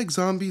 If you like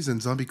zombies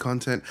and zombie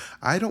content,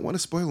 I don't want to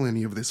spoil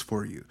any of this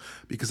for you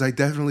because I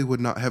definitely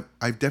would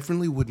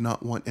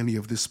not want any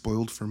of this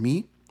spoiled for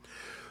me.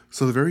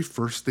 So the very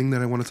first thing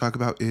that I want to talk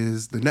about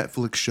is the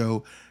Netflix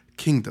show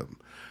Kingdom.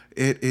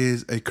 It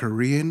is a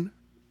Korean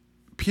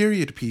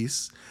period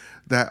piece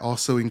that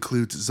also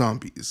includes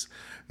zombies.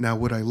 Now,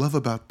 what I love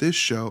about this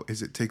show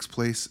is it takes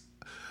place,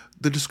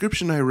 the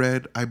description I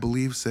read, I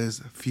believe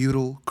says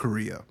feudal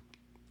Korea.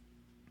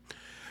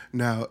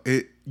 Now,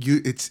 it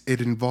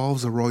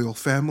involves a royal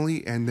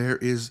family, and there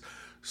is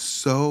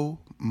so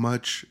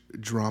much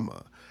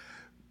drama.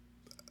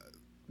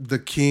 The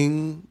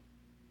king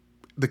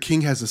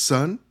has a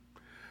son,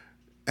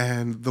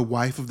 and the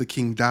wife of the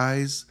king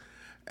dies,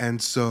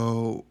 and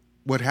so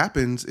what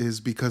happens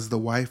is because the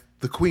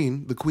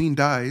queen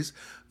dies,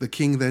 the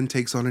king then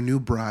takes on a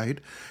new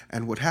bride,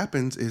 and what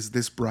happens is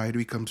this bride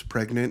becomes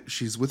pregnant.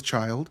 She's with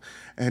child,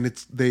 and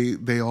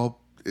they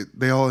all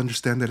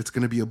understand that it's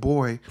going to be a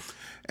boy.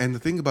 And the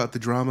thing about the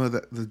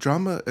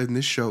drama in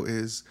this show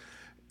is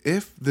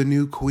if the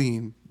new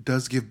queen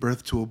does give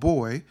birth to a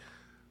boy,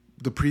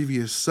 the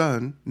previous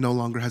son no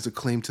longer has a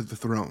claim to the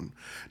throne.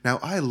 Now,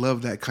 I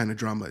love that kind of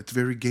drama. It's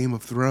very Game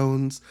of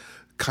Thrones,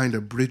 kind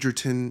of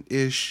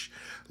Bridgerton-ish.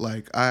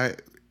 Like,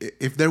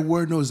 if there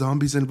were no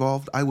zombies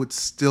involved, I would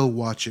still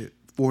watch it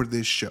for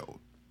this show.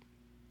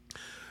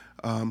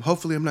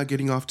 Hopefully I'm not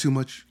getting off too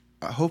much.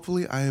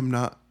 Hopefully I am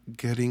not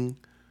getting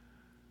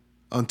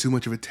on too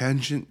much of a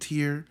tangent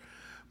here.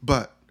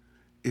 But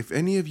if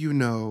any of you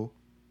know,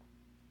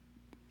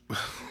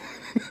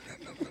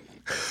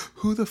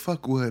 who the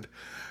fuck would?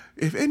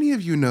 If any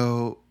of you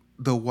know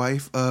the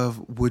wife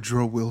of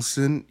Woodrow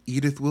Wilson,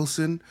 Edith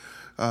Wilson.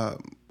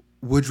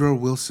 Woodrow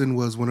Wilson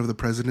was one of the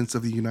presidents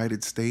of the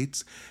United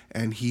States,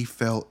 and he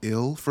fell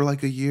ill for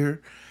like a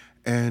year.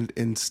 And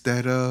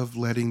instead of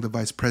letting the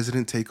vice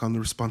president take on the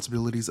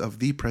responsibilities of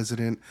the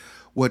president,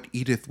 what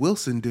Edith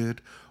Wilson did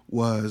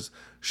was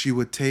she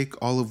would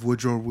take all of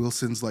Woodrow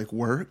Wilson's like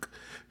work.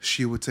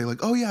 She would say like,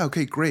 oh yeah,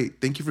 okay, great.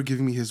 Thank you for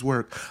giving me his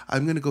work.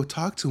 I'm going to go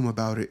talk to him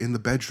about it in the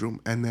bedroom,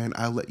 and then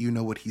I'll let you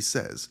know what he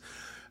says.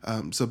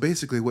 So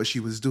basically what she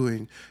was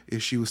doing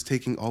is she was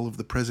taking all of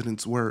the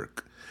president's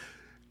work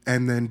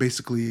and then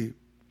basically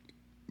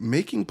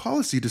making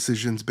policy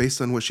decisions based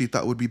on what she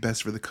thought would be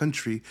best for the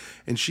country.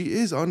 And she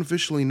is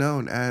unofficially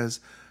known as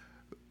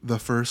the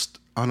first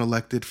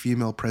unelected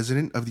female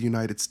president of the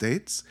United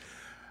States.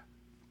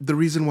 The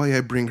reason why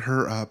I bring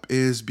her up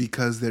is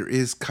because there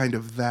is kind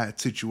of that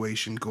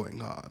situation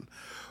going on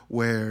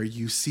where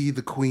you see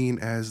the queen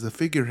as the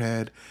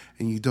figurehead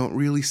and you don't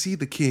really see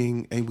the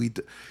king, and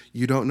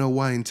you don't know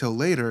why until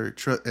later,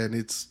 and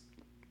it's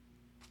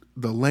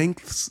the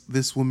lengths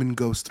this woman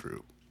goes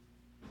through.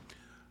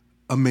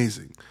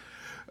 Amazing.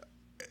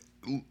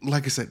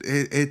 Like I said,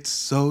 it's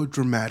so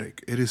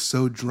dramatic. It is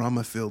so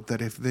drama filled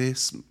that if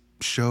this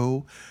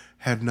show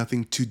had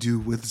nothing to do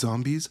with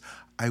zombies,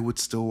 I would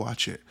still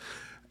watch it.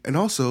 And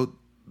also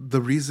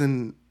the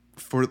reason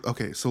for,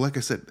 okay, so like I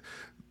said,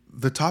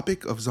 the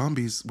topic of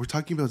zombies, we're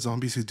talking about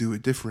zombies who do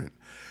it different.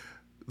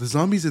 The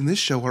zombies in this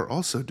show are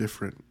also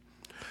different.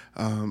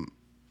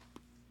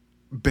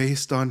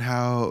 Based on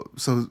how,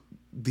 so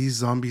these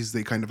zombies,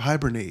 they kind of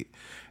hibernate.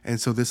 And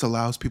so this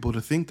allows people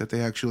to think that they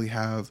actually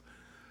have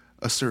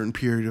a certain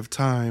period of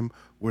time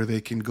where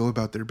they can go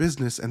about their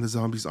business, and the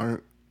zombies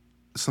aren't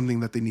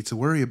something that they need to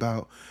worry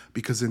about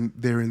because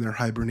they're in their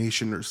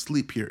hibernation or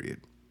sleep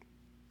period.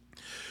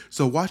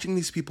 So watching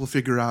these people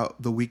figure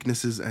out the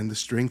weaknesses and the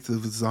strength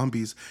of the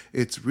zombies,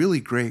 it's really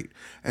great.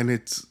 And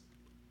it's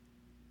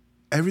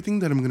everything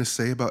that I'm going to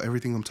say about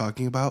everything I'm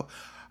talking about,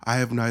 I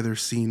have neither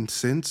seen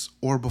since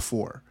or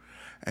before.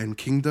 And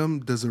Kingdom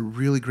does a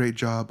really great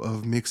job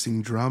of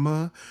mixing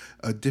drama,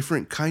 a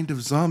different kind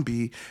of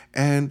zombie,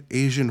 and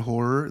Asian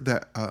horror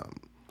that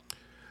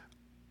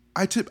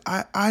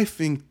I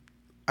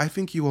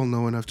think you all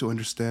know enough to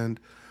understand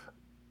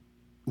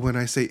when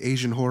I say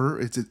Asian horror,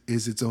 it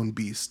is its own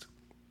beast.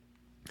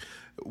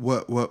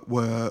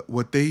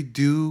 What they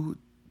do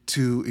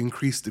to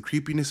increase the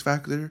creepiness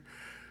factor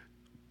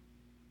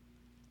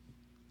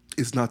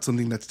is not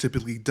something that's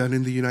typically done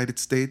in the United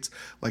States.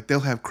 Like,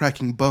 they'll have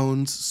cracking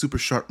bones, super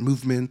sharp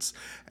movements,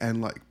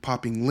 and like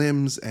popping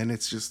limbs, and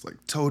it's just like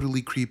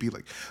totally creepy.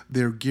 Like,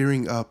 they're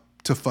gearing up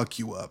to fuck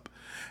you up.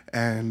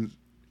 And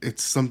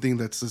it's something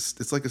that's just,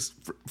 it's like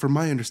from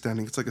my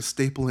understanding, it's like a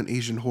staple in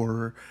Asian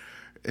horror.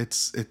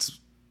 It's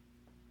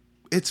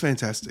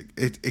fantastic.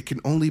 It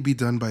can only be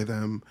done by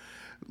them.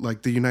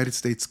 Like, the United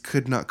States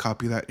could not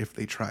copy that if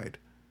they tried.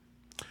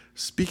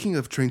 Speaking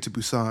of Train to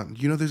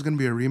Busan, you know there's going to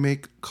be a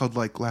remake called,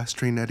 like, Last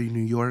Train Eddie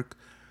New York?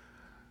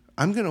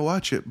 I'm going to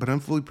watch it, but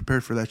I'm fully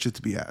prepared for that shit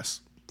to be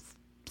ass.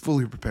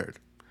 Fully prepared.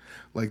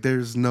 Like,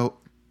 there's no...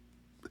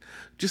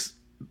 Just...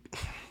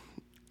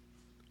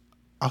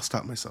 I'll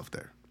stop myself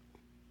there.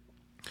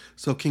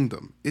 So,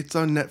 Kingdom. It's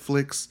on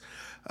Netflix.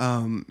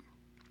 I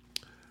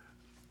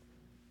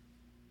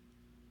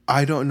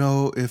don't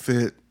know if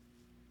it...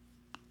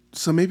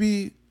 So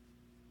maybe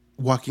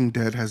Walking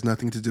Dead has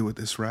nothing to do with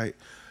this, right?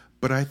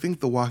 But I think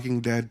The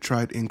Walking Dead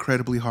tried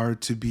incredibly hard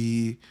to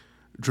be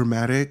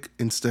dramatic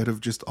instead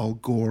of just all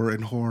gore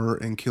and horror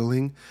and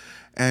killing.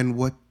 And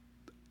what,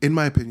 in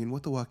my opinion,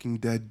 what The Walking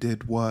Dead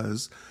did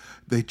was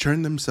they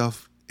turned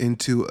themselves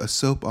into a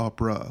soap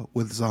opera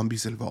with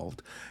zombies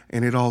involved.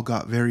 And it all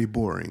got very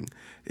boring.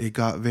 It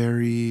got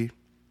very...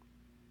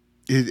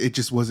 It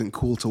just wasn't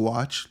cool to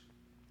watch.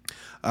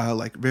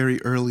 Like,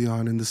 very early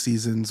on in the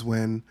seasons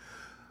when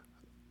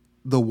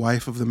the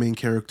wife of the main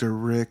character,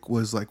 Rick,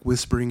 was like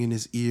whispering in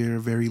his ear,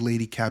 very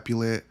Lady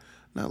Capulet.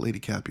 Not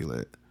Lady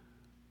Capulet.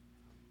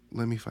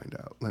 Let me find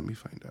out.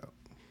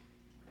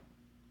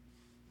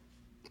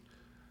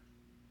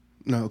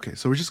 No, okay,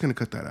 so we're just going to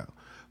cut that out.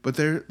 But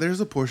there's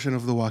a portion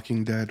of The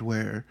Walking Dead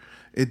where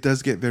it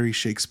does get very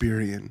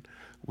Shakespearean,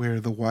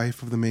 where the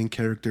wife of the main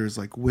character is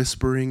like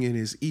whispering in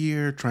his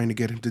ear, trying to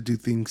get him to do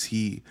things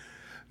he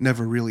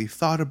never really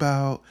thought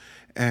about,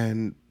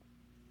 and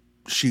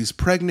she's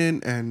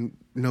pregnant, and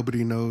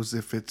nobody knows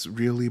if it's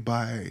really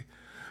by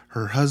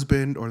her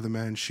husband or the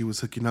man she was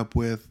hooking up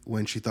with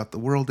when she thought the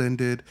world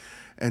ended.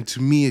 And to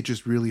me, it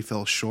just really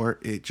fell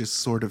short. It just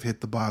sort of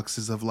hit the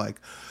boxes of like,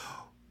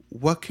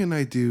 what can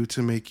I do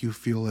to make you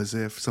feel as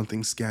if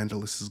something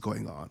scandalous is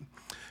going on?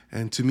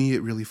 And to me,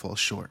 it really falls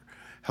short.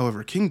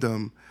 However,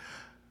 Kingdom,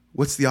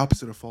 what's the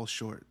opposite of falls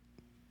short?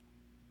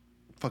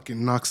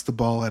 Fucking knocks the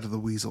ball out of the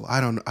weasel. I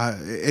don't know.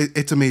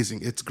 It's amazing.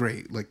 It's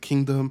great. Like,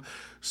 Kingdom,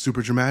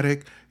 super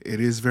dramatic.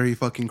 It is very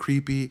fucking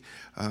creepy.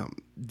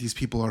 These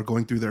people are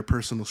going through their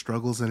personal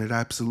struggles, and it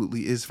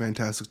absolutely is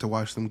fantastic to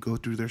watch them go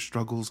through their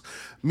struggles.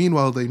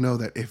 Meanwhile, they know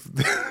that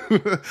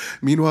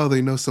meanwhile,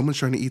 they know someone's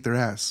trying to eat their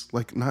ass.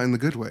 Like, not in the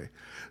good way.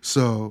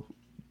 So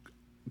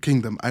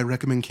Kingdom. I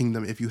recommend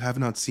Kingdom. If you have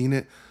not seen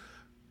it,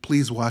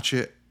 please watch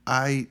it.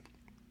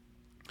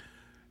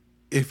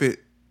 If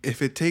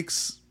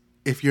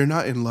you're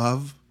not in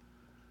love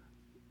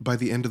by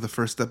the end of the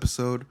first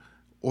episode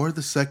or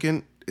the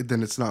second,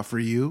 then it's not for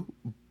you.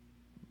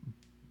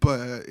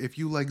 But if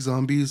you like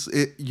zombies,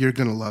 you're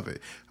gonna love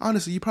it.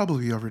 Honestly, you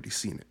probably already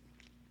seen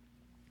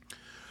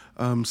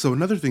it. So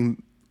another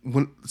thing,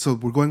 so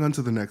we're going on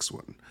to the next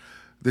one.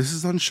 This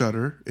is on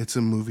Shudder. It's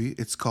a movie.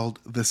 It's called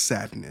The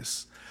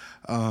Sadness.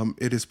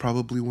 It is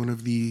probably one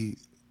of the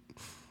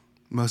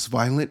most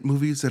violent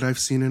movies that I've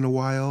seen in a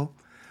while.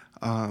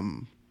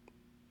 I'm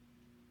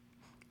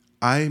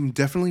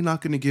definitely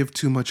not going to give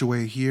too much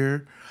away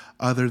here,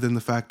 other than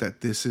the fact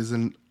that this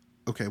isn't...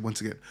 Okay,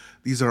 once again,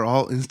 these are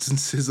all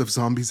instances of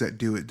zombies that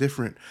do it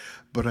different,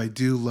 but I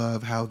do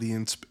love how the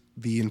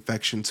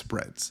infection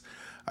spreads.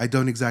 I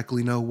don't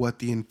exactly know what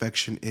the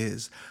infection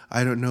is.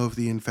 I don't know if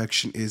the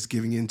infection is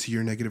giving into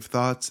your negative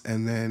thoughts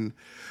and then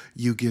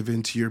you give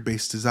into your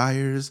base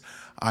desires.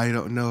 I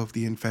don't know if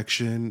the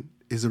infection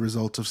is a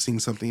result of seeing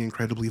something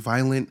incredibly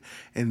violent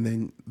and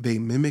then they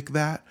mimic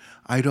that.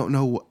 I don't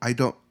know.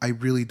 I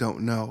really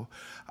don't know.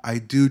 I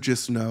do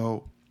just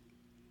know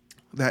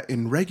that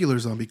in regular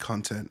zombie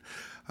content,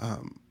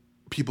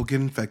 people get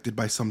infected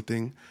by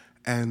something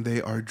and they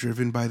are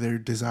driven by their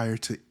desire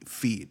to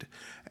feed.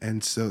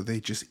 And so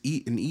they just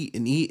eat and eat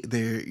and eat.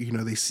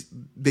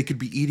 They could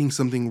be eating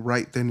something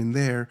right then and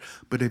there,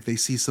 but if they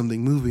see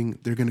something moving,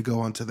 they're going to go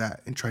onto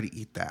that and try to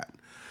eat that.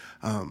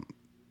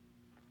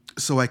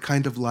 So I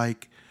kind of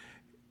like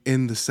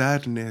in The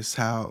Sadness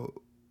how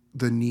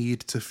the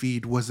need to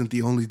feed wasn't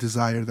the only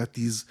desire that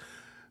these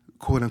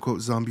quote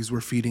unquote zombies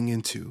were feeding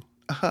into.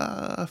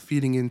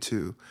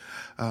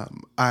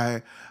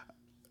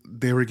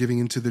 They were giving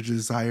into the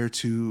desire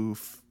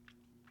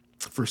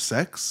for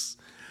sex,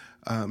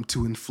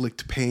 to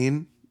inflict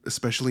pain,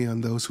 especially on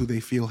those who they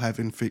feel have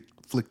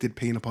inflicted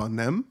pain upon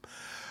them.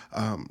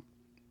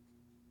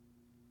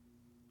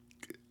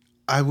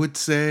 I would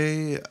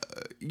say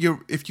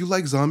if you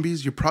like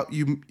zombies,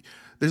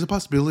 there's a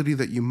possibility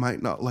that you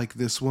might not like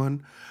this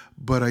one,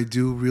 but I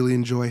do really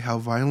enjoy how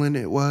violent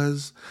it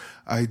was.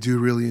 I do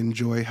really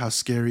enjoy how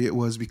scary it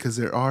was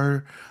because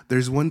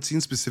there's one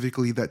scene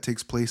specifically that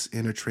takes place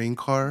in a train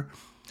car,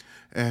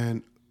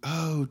 and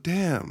oh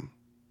damn.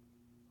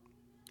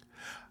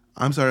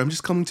 I'm sorry, I'm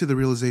just coming to the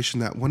realization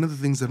that one of the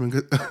things that I'm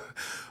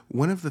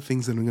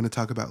going to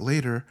talk about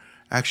later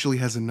actually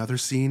has another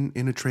scene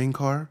in a train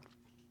car.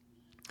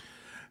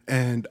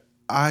 And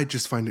I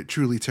just find it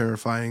truly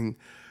terrifying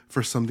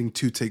for something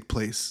to take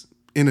place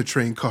in a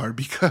train car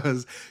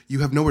because you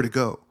have nowhere to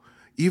go.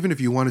 Even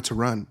if you wanted to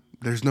run,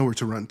 there's nowhere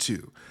to run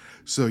to.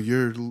 So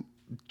either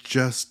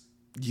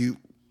you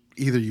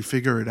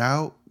figure it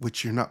out,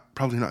 which you're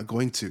probably not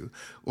going to,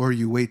 or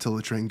you wait till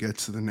the train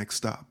gets to the next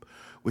stop,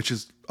 which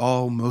is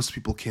all most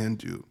people can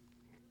do.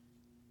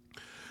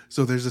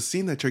 So there's a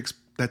scene that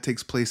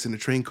takes place in a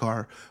train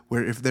car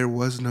where if there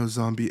was no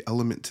zombie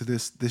element to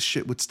this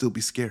shit would still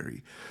be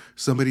scary.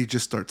 Somebody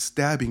just starts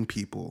stabbing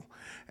people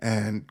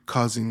and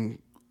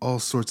causing all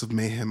sorts of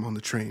mayhem on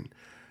the train.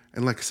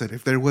 And like I said,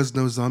 if there was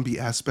no zombie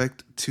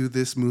aspect to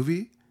this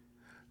movie,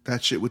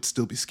 that shit would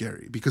still be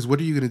scary. Because what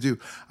are you going to do?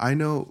 I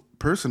know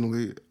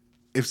personally,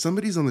 if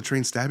somebody's on the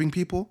train stabbing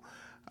people,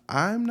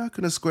 I'm not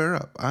going to square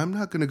up. I'm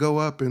not going to go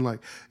up and like,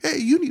 hey,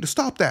 you need to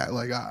stop that.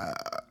 Like,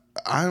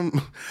 I'm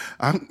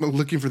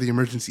looking for the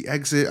emergency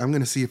exit. I'm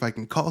going to see if I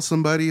can call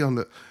somebody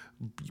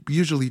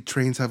usually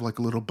trains have like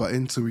a little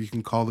button so you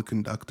can call the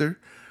conductor.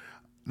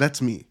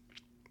 That's me.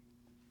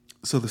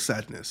 So The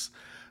Sadness.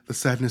 The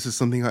Sadness is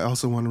something I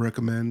also want to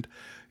recommend.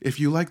 If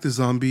you like the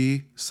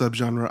zombie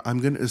subgenre, I'm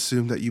going to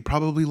assume that you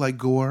probably like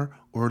gore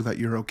or that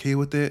you're okay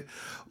with it,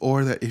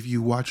 or that if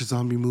you watch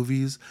zombie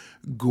movies,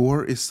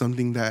 gore is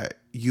something that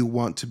you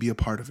want to be a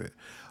part of it.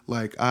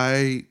 Like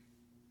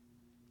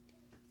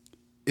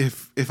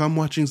if I'm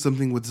watching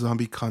something with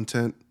zombie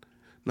content,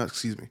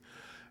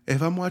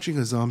 if I'm watching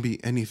a zombie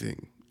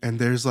anything and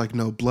there's like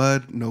no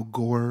blood, no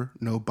gore,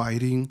 no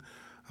biting,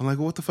 I'm like,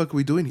 well, what the fuck are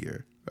we doing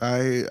here?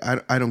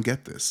 I don't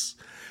get this.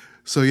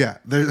 So yeah,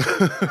 there's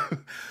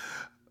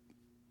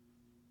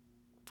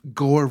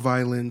gore,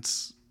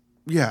 violence.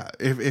 Yeah,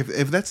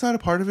 if that's not a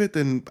part of it,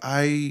 then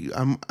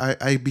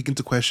I begin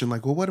to question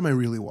like, well, what am I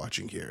really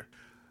watching here?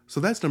 So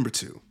that's number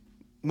 2.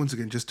 Once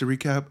again, just to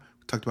recap,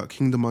 we talked about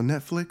Kingdom on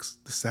Netflix,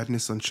 The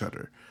Sadness on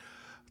Shudder.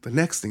 The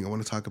next thing I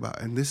want to talk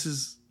about, and this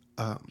is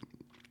a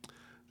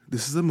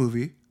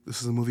movie.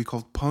 This is a movie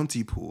called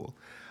Pontypool.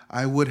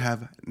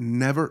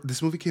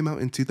 This movie came out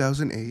in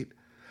 2008.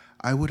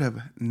 I would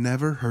have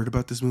never heard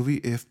about this movie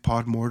if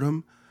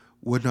Podmortem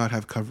would not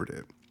have covered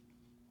it.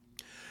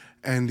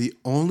 And the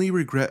only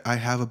regret I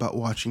have about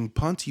watching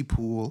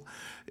Pontypool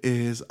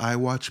is I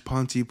watched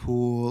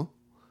Pontypool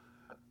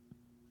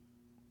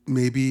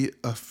maybe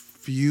a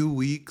few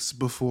weeks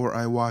before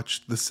I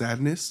watched The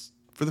Sadness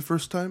for the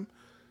first time.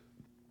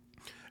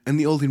 And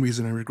the only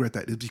reason I regret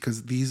that is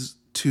because these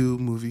two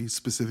movies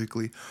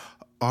specifically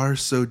are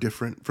so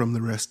different from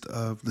the rest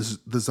of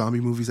the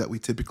zombie movies that we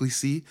typically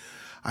see.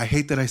 I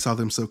hate that I saw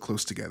them so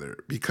close together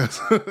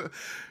because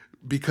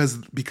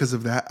because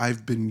of that,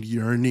 I've been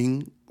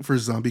yearning for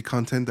zombie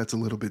content that's a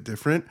little bit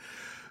different.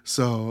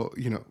 So,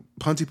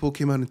 Pontypool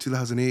came out in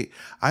 2008.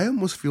 I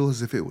almost feel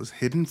as if it was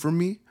hidden from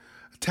me.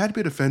 A tad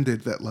bit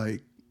offended that,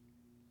 like,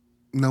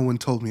 no one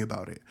told me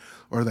about it,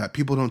 or that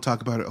people don't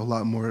talk about it a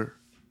lot more,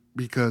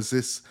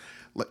 because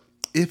like,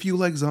 if you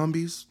like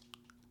zombies,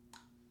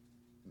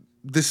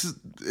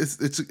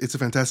 it's a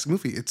fantastic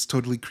movie. It's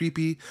totally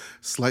creepy,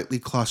 slightly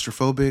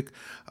claustrophobic.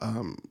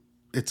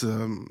 It's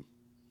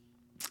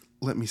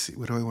let me see,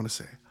 what do I want to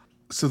say?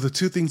 So the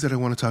two things that I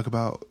want to talk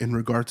about in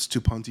regards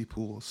to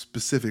Pontypool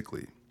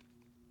specifically,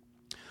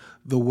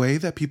 the way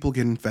that people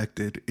get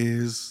infected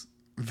is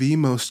the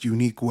most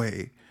unique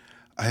way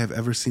I have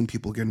ever seen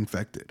people get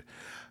infected.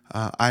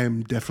 I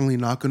am definitely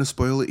not going to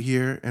spoil it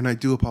here, and I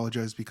do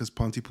apologize because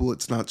Pontypool,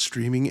 it's not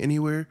streaming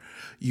anywhere.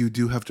 You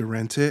do have to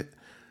rent it.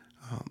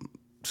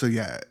 So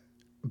yeah,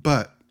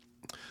 but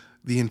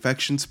the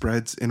infection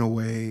spreads in a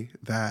way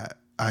that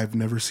I've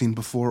never seen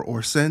before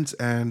or since,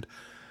 and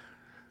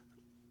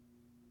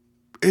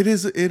it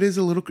is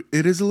a little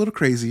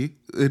crazy.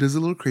 It is a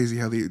little crazy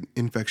how the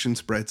infection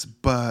spreads,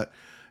 but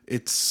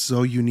it's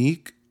so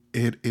unique.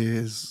 It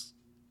is,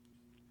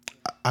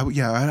 I'd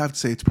have to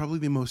say it's probably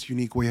the most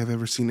unique way I've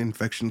ever seen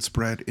infection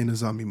spread in a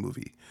zombie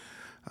movie.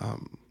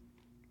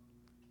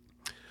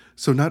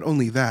 So not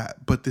only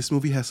that, but this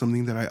movie has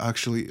something that I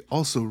actually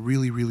also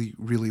really, really,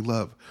 really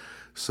love.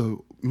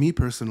 So me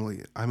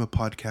personally, I'm a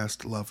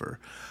podcast lover.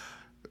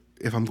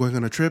 If I'm going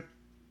on a trip,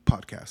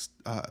 podcast.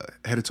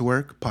 Headed to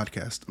work,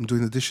 podcast. I'm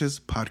doing the dishes,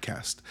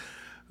 podcast.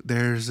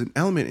 There's an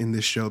element in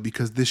this show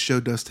because this show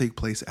does take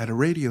place at a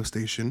radio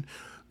station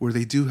where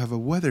they do have a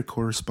weather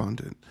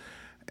correspondent.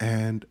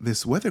 And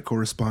this weather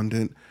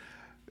correspondent,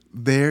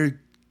 they're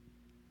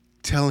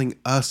telling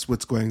us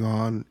what's going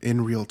on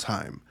in real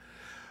time.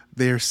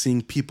 They're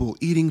seeing people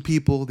eating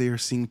people. They're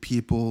seeing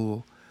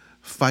people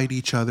fight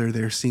each other.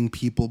 They're seeing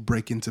people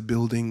break into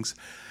buildings.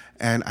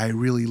 And I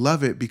really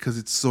love it because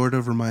it sort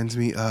of reminds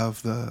me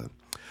of the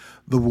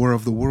War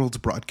of the Worlds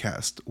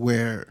broadcast,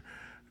 where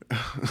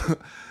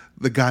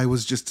the guy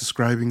was just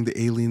describing the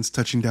aliens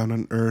touching down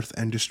on Earth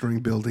and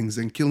destroying buildings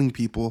and killing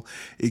people.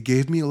 It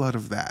gave me a lot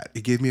of that.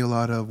 It gave me a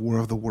lot of War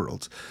of the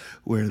Worlds,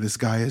 where this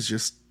guy is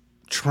just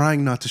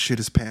trying not to shit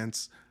his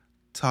pants,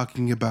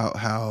 talking about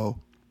how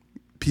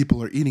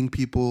people are eating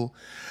people,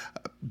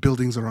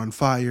 buildings are on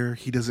fire.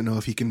 He doesn't know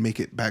if he can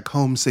make it back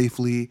home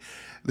safely.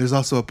 There's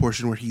also a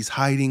portion where he's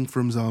hiding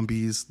from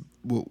zombies,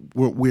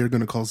 what we're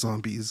going to call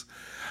zombies.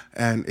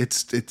 And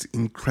it's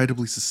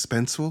incredibly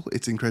suspenseful.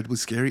 It's incredibly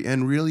scary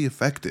and really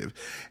effective.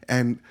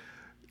 And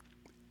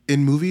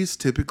in movies,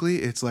 typically,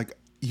 it's like,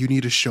 you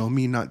need to show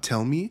me, not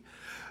tell me.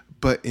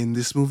 But in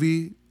this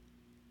movie,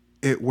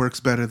 it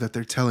works better that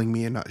they're telling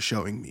me and not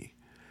showing me.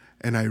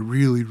 And I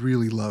really,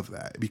 really love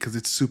that because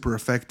it's super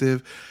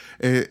effective.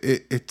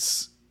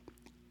 It's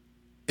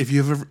if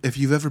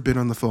you've ever been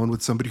on the phone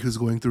with somebody who's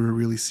going through a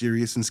really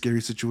serious and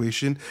scary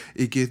situation,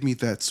 it gave me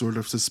that sort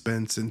of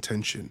suspense and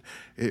tension.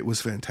 It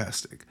was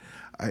fantastic.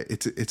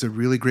 It's a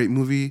really great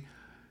movie.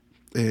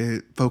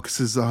 It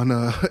focuses on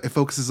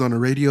a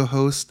radio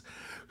host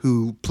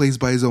who plays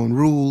by his own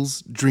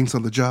rules, drinks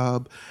on the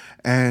job,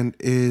 and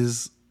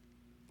is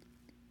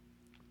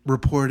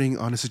reporting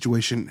on a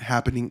situation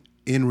happening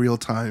in real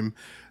time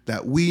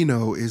that we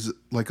know is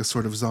like a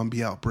sort of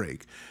zombie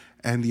outbreak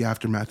and the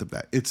aftermath of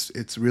that.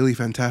 It's really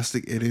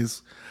fantastic. It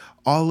is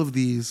all of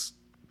these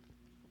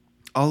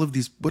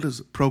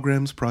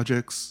programs,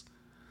 projects,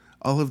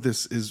 all of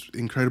this is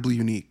incredibly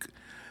unique.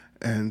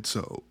 And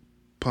so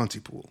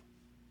Pontypool,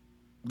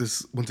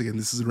 this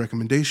is a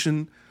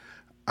recommendation.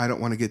 I don't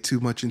want to get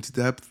too much into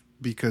depth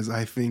because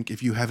I think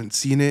if you haven't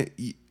seen it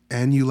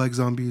and you like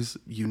zombies,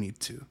 you need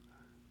to.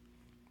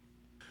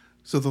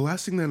 So the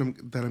last thing that I'm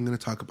going to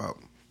talk about,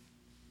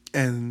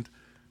 and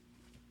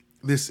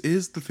this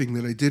is the thing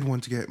that I did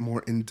want to get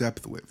more in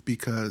depth with,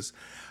 because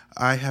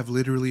I have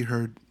literally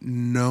heard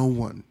no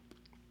one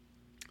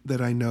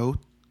that I know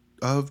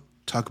of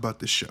talk about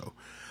this show.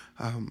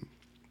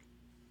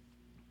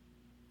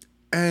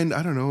 And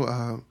I don't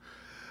know,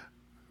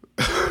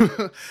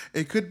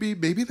 it could be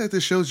maybe that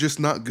this show is just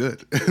not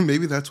good.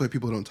 Maybe that's why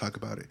people don't talk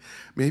about it.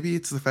 Maybe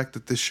it's the fact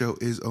that this show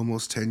is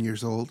almost 10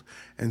 years old,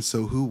 and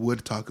so who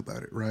would talk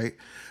about it, right?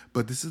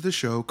 But this is the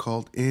show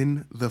called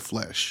In the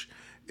Flesh.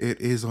 It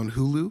is on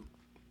Hulu.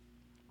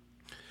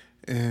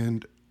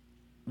 And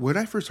when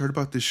I first heard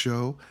about this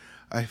show,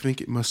 I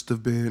think it must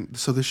have been...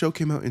 So the show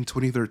came out in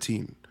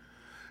 2013.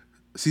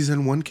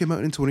 Season 1 came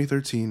out in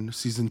 2013.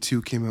 Season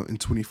 2 came out in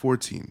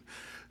 2014.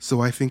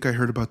 So I think I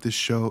heard about this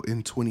show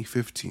in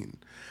 2015.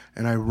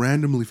 And I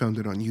randomly found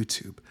it on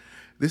YouTube.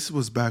 This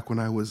was back when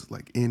I was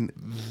like in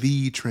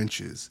the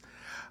trenches.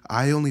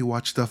 I only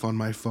watched stuff on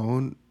my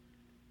phone,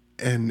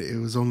 and it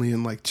was only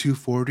in like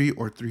 240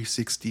 or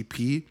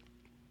 360p.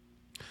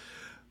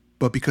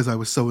 But because I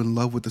was so in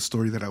love with the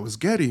story that I was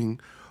getting,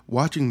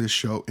 watching this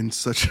show in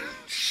such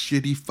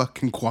shitty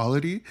fucking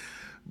quality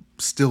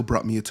still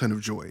brought me a ton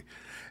of joy.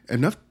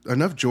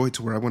 Enough joy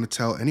to where I want to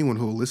tell anyone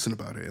who will listen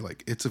about it.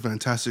 Like, it's a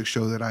fantastic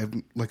show that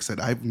like I said,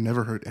 I've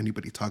never heard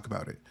anybody talk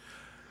about it.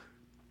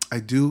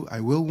 I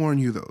will warn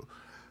you though,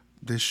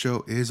 this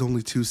show is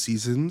only 2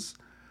 seasons,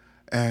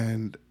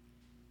 and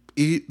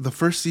the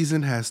first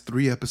season has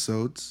 3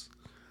 episodes.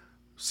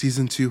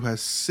 Season 2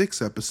 has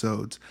 6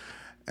 episodes,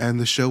 and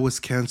the show was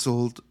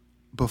canceled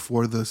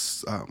before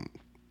this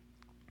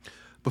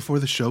before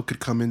the show could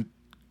come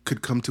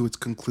to its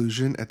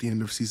conclusion at the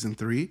end of season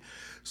 3.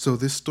 So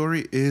this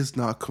story is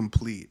not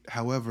complete.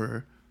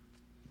 However,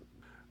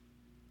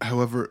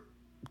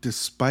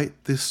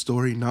 despite this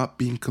story not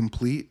being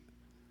complete,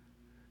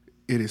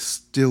 it is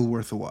still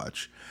worth a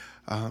watch.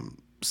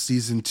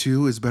 Season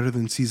 2 is better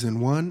than season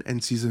 1,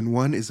 and season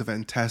 1 is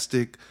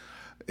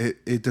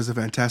it does a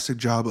fantastic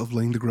job of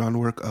laying the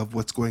groundwork of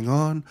what's going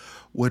on,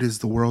 what is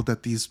the world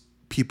that these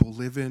people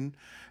live in,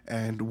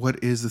 and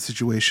what is the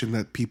situation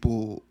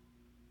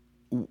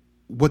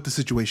what the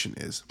situation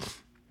is.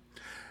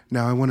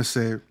 Now, I want to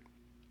say,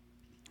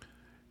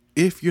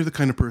 if you're the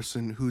kind of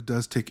person who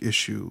does take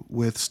issue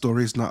with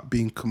stories not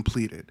being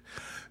completed,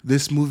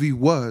 this movie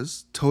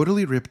was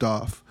totally ripped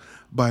off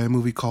by a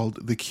movie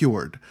called The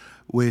Cured,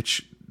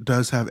 which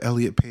does have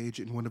Elliot Page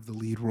in one of the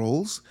lead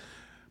roles.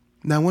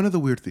 Now, one of the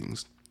weird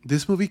things,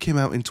 this movie came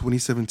out in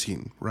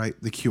 2017, right?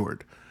 The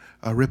Cured,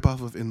 a ripoff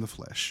of In the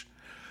Flesh.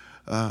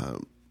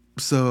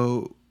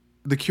 So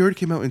The Cured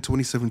came out in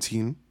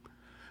 2017.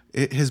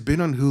 It has been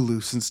on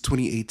Hulu since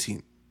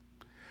 2018.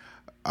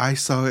 I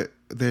saw it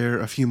there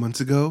a few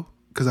months ago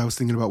because I was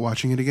thinking about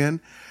watching it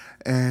again.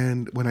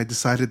 And when I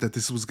decided that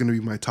this was going to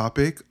be my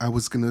topic, I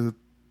was going to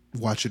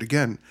watch it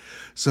again.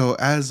 So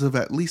as of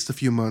at least a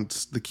few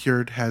months, The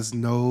Cured has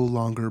no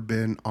longer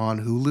been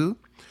on Hulu.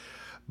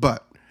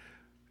 But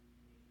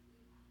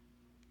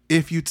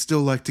if you'd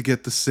still like to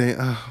get the same,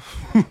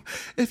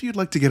 if you'd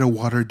like to get a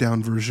watered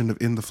down version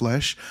of In the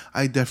Flesh,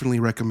 I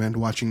definitely recommend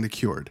watching The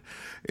Cured.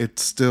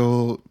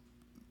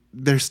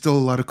 There's still a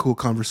lot of cool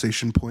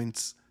conversation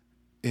points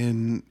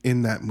in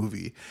that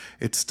movie.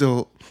 It's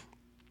still,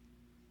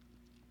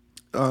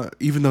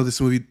 even though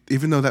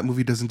that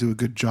movie doesn't do a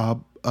good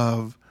job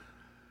of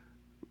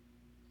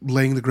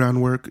laying the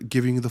groundwork,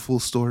 giving you the full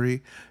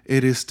story,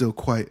 it is still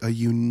quite a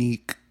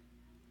unique,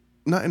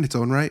 not in its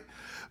own right,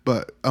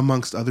 but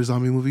amongst other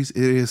zombie movies,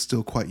 it is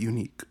still quite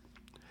unique.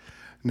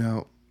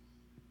 Now,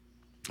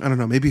 I don't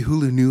know, maybe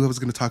Hulu knew I was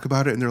going to talk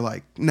about it, and they're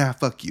like, nah,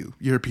 fuck you.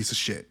 You're a piece of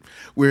shit.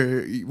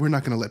 We're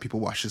not going to let people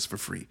watch this for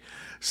free.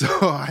 So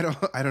I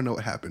don't know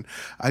what happened.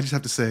 I just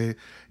have to say,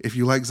 if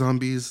you like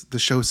zombies, the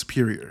show is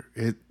superior.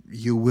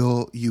 You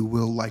will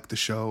like the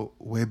show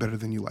way better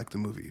than you like the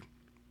movie.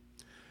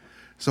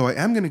 So I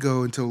am going to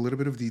go into a little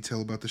bit of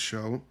detail about the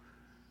show.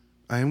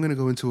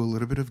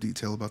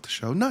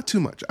 Not too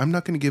much. I'm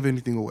not going to give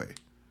anything away.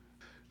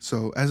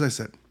 So as I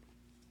said,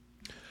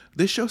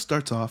 this show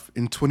starts off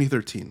in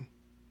 2013.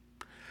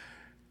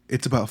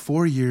 It's about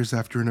 4 years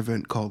after an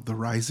event called The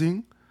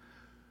Rising.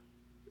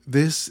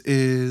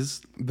 The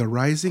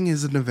Rising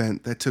is an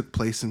event that took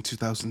place in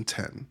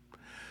 2010.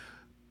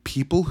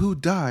 People who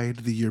died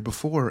the year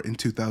before in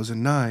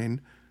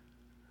 2009,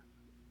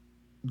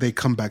 they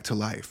come back to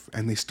life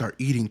and they start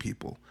eating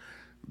people.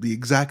 The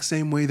exact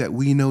same way that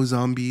we know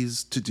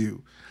zombies to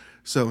do.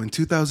 So in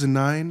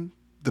 2009,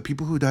 the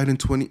people who died in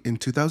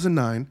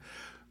 2009,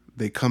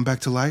 they come back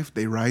to life,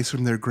 they rise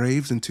from their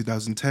graves in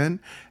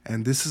 2010,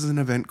 and this is an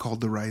event called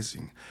The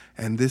Rising.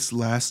 And this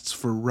lasts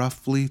for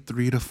roughly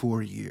 3 to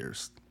 4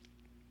 years.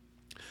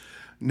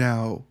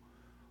 Now,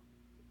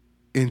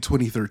 around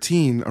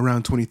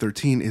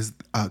 2013 is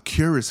a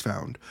cure is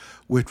found,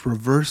 which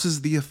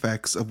reverses the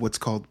effects of what's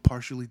called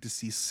partially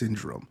deceased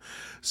syndrome.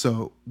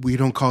 So we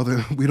don't call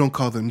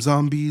them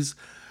zombies.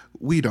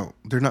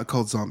 They're not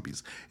called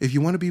zombies. If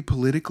you want to be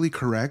politically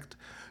correct,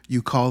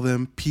 you call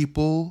them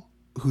people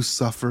who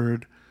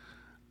suffered,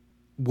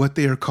 what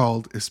they are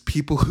called is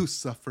people who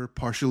suffer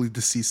partially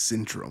deceased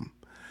syndrome.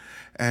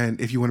 And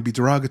if you want to be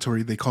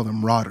derogatory, they call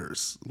them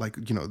rotters. Like,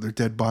 they're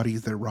dead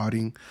bodies, they're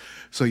rotting.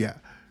 So yeah,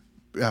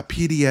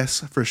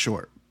 PDS for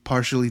short,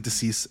 partially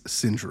deceased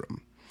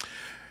syndrome.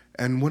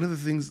 And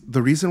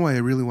the reason why I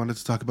really wanted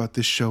to talk about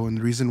this show and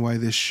the reason why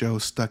this show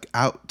stuck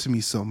out to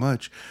me so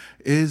much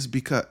is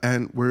because,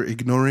 and we're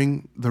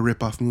ignoring the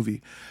ripoff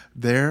movie.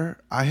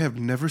 I have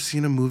never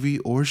seen a movie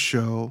or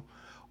show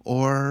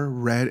or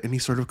read any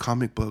sort of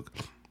comic book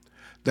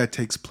that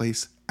takes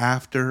place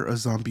after a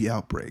zombie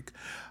outbreak.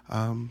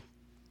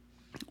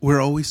 We're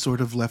always sort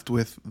of left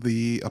with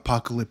the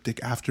apocalyptic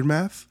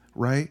aftermath,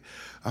 right?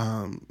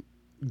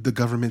 The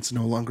government's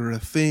no longer a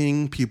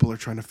thing. People are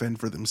trying to fend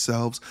for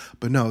themselves.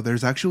 But no,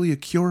 there's actually a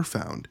cure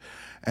found.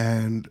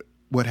 And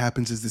what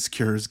happens is this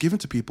cure is given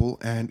to people,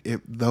 and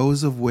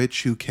those of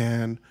which who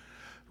can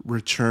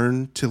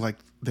return to like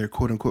their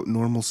quote unquote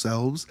normal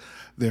selves,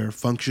 their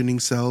functioning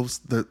selves,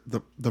 the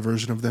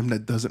version of them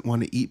that doesn't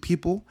want to eat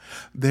people,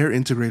 they're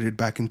integrated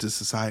back into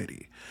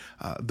society.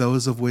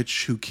 Those of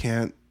which who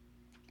can't,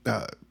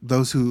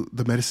 those who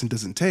the medicine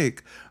doesn't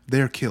take,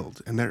 they're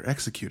killed and they're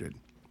executed.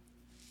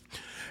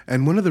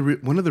 And one of the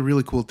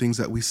really cool things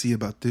that we see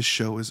about this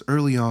show is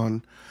early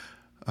on,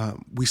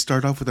 we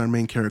start off with our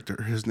main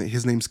character.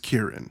 His name's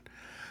Kieran.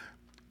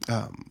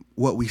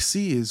 What we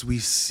see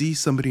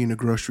somebody in a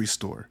grocery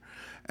store,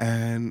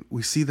 and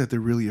we see that they're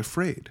really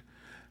afraid.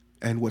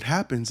 And what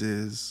happens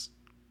is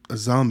a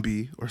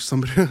zombie or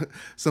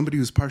somebody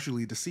who's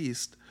partially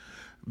deceased,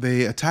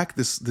 they attack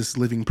this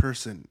living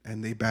person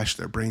and they bash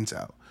their brains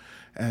out.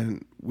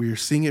 And we're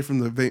seeing it from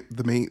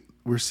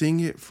we're seeing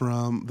it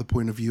from the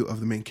point of view of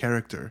the main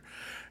character.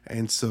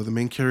 And so the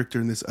main character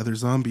and this other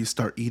zombie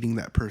start eating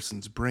that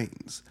person's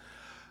brains.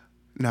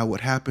 Now, what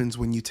happens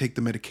when you take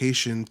the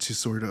medication to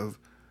sort of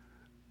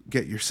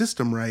get your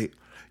system right,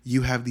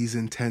 you have these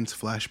intense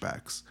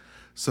flashbacks.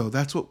 So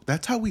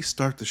that's how we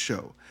start the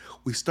show.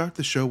 We start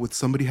the show with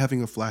somebody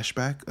having a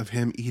flashback of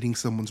him eating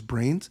someone's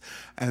brains,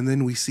 and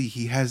then we see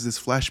he has this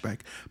flashback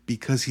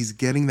because he's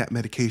getting that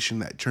medication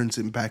that turns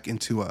him back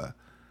into a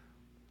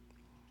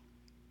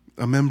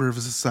member of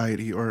a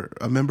society, or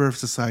a member of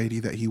society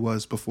that he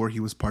was before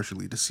he was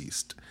partially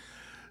deceased.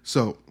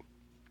 So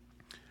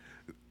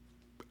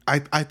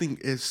I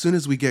think as soon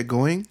as we get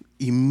going,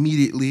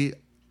 immediately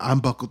I'm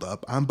buckled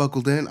up. I'm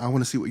buckled in. I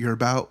want to see what you're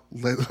about.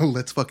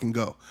 Let's fucking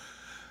go.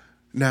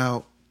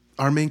 Now,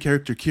 our main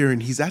character,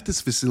 Kieran, he's at this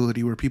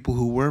facility where people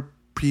who were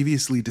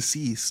previously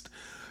deceased,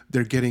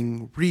 they're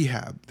getting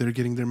rehab, they're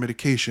getting their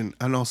medication,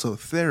 and also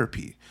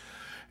therapy.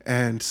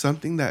 And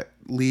something that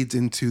leads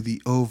into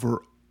the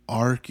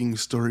overarching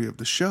story of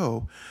the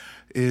show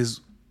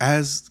is,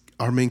 as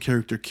our main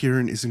character,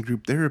 Kieran, is in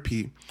group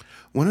therapy,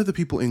 one of the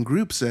people in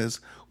group says,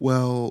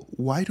 well,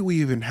 why do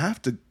we even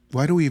have to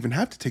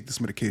take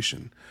this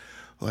medication?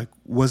 Like,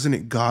 wasn't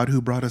it God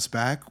who brought us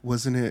back?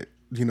 Wasn't it,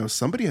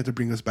 somebody had to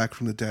bring us back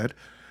from the dead?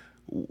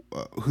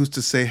 Who's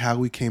to say how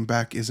we came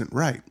back isn't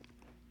right?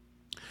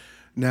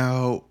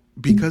 Now,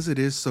 because it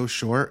is so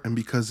short, and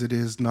because it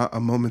is not a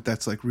moment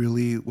that's like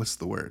really, what's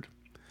the word?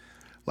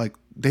 Like,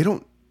 they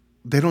don't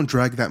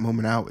drag that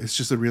moment out. It's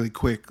just a really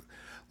quick,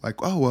 like,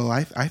 oh, well,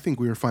 I think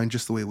we were fine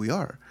just the way we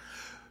are.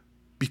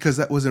 Because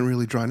that wasn't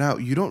really drawn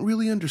out. You don't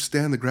really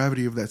understand the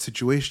gravity of that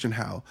situation,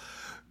 how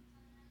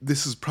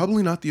this is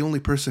probably not the only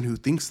person who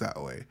thinks that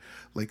way.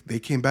 Like, they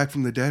came back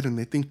from the dead and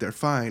they think they're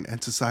fine,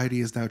 and society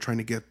is now trying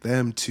to get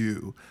them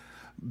to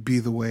be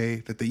the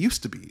way that they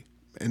used to be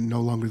and no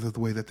longer the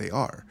way that they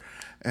are.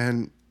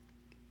 And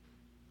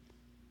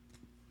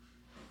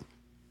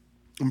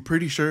I'm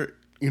pretty sure,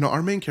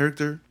 our main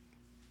character,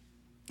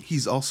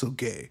 he's also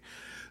gay.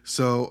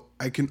 So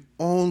I can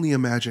only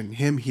imagine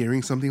him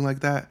hearing something like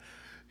that.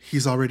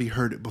 He's already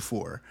heard it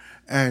before.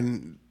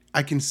 And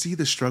I can see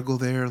the struggle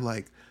there,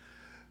 like,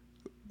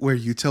 where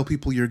you tell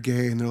people you're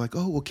gay and they're like,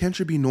 oh, well, can't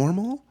you be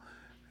normal?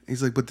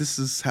 He's like, but this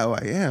is how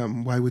I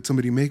am. Why would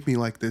somebody make me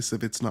like this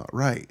if it's not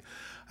right?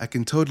 I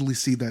can totally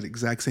see that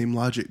exact same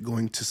logic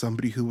going to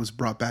somebody who was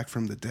brought back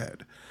from the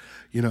dead.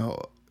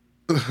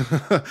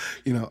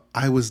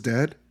 I was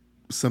dead.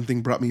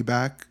 Something brought me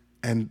back,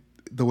 and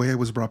the way I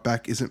was brought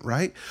back isn't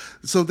right.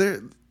 So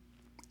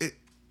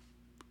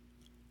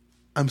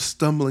I'm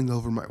stumbling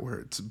over my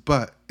words,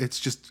 but it's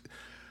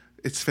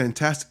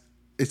fantastic.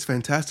 It's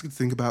fantastic to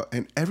think about.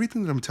 And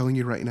everything that I'm telling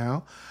you right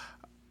now,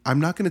 I'm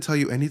not going to tell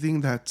you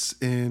anything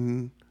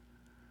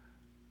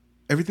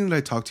everything that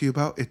I talk to you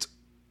about.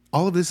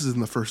 All of this is in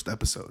the first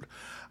episode.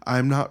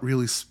 I'm not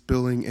really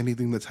spilling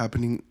anything that's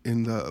happening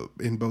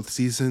in both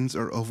seasons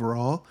or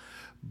overall,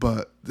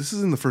 but this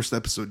is in the first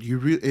episode.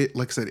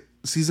 Like I said,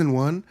 season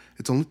 1,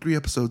 it's only 3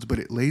 episodes, but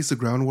it lays the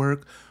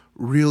groundwork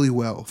really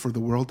well for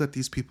the world that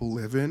these people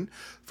live in,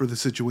 for the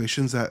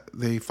situations that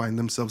they find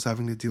themselves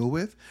having to deal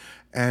with.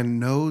 And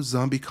no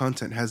zombie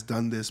content has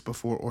done this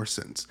before or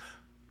since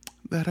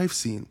that I've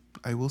seen.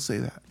 I will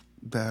say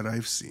that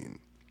I've seen.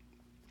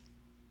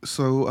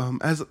 So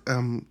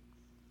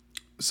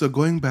so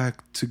going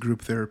back to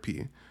group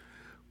therapy,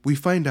 we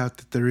find out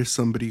that there is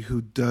somebody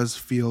who does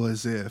feel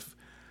as if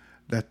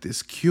that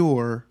this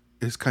cure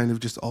is kind of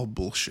just all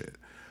bullshit.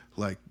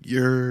 Like,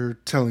 you're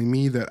telling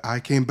me that I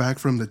came back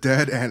from the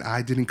dead and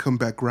I didn't come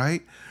back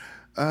right?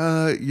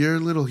 Your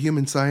little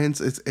human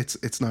science,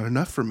 it's not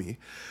enough for me.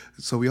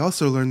 So we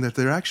also learned that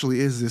there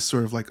actually is this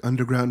sort of like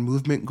underground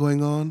movement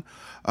going on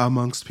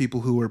amongst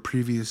people who were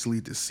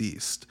previously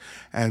deceased.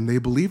 And they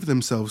believe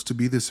themselves to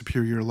be the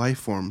superior life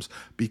forms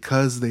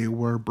because they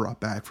were brought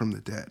back from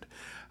the dead.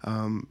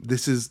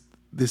 This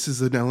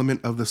is an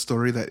element of the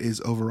story that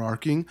is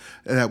overarching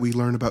that we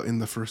learn about in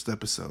the first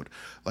episode.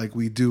 Like,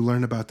 we do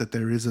learn about that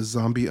there is a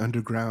zombie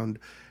underground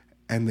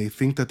and they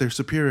think that they're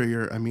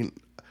superior. I mean,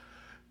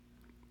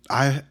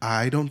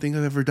 I don't think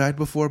I've ever died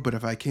before, but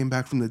if I came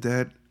back from the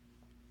dead,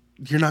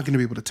 you're not going to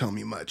be able to tell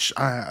me much.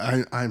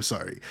 I'm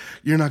sorry.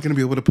 You're not going to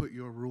be able to put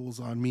your rules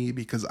on me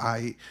because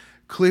I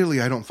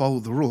don't follow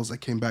the rules. I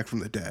came back from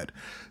the dead.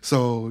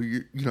 So,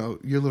 your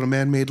little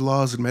man-made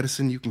laws and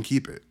medicine, you can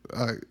keep it.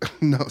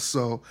 No,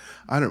 so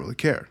I don't really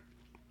care.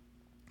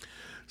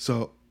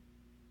 So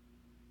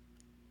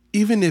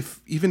even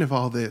if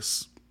all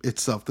this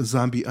itself, the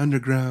zombie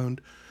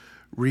underground,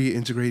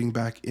 reintegrating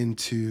back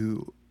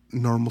into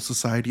normal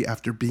society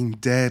after being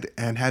dead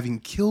and having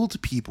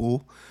killed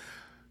people.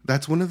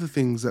 That's one of the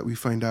things that we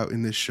find out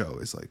in this show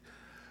is like,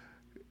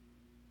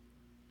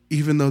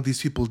 even though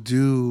these people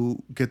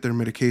do get their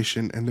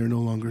medication and they're no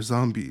longer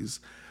zombies,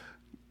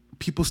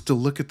 people still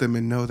look at them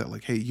and know that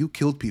like, hey, you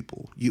killed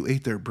people, you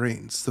ate their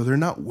brains. So they're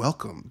not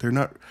welcome. They're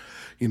not,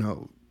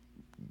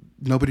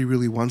 nobody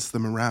really wants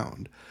them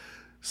around.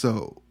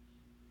 So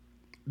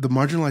the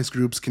marginalized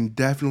groups can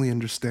definitely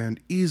understand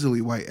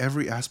easily why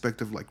every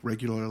aspect of like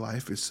regular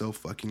life is so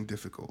fucking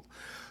difficult.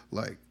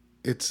 Like,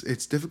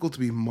 it's difficult to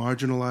be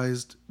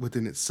marginalized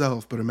within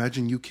itself, but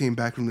imagine you came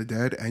back from the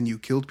dead and you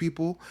killed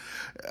people.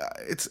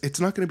 It's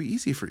not going to be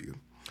easy for you.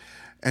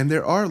 And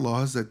there are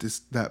laws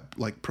that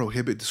like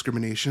prohibit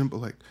discrimination, but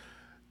like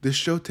this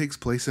show takes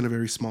place in a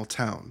very small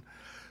town.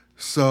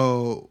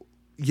 So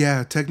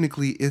yeah,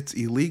 technically it's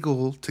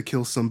illegal to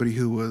kill somebody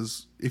who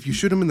was, if you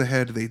shoot them in the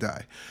head, they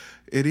die.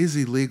 It is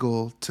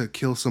illegal to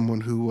kill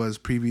someone who was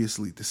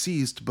previously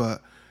deceased,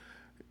 but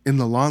in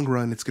the long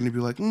run, it's going to be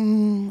like,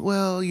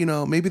 well,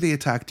 maybe they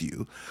attacked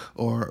you,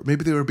 or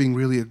maybe they were being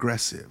really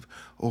aggressive,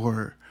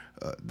 or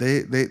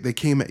they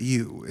came at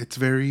you. It's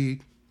very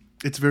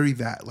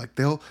that like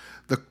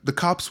the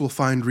cops will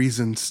find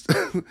reasons.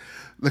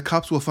 The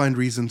cops will find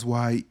reasons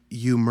why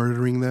you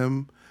murdering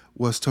them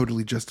was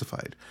totally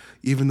justified,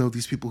 even though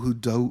these people who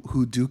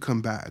do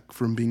come back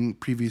from being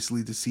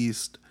previously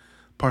deceased,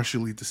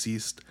 partially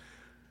deceased,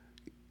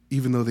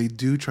 even though they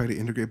do try to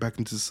integrate back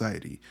into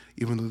society,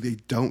 even though they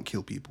don't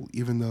kill people,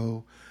 even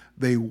though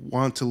they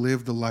want to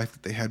live the life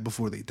that they had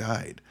before they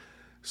died.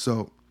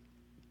 So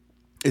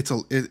it's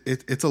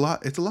a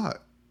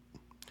lot.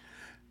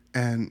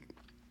 And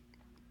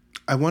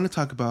I want to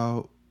talk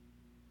about,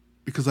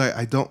 because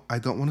I don't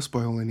want to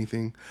spoil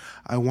anything.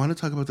 I want to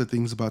talk about the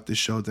things about this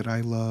show that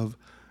I love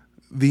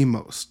the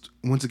most.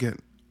 Once again,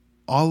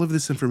 all of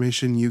this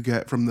information you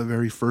get from the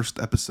very first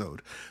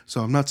episode.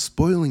 So I'm not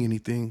spoiling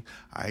anything.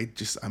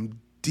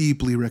 I'm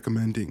deeply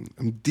recommending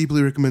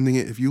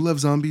it. If you love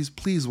zombies,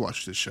 please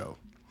watch this show.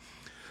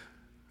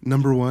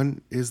 Number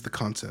one is the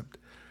concept.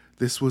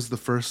 This was the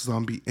first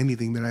zombie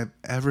anything that I've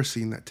ever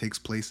seen that takes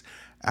place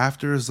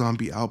after a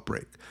zombie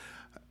outbreak.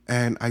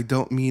 And I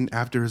don't mean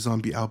after a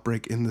zombie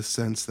outbreak in the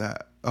sense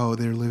that,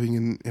 they're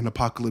living in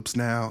apocalypse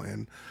now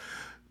and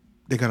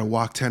they got to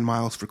walk 10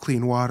 miles for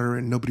clean water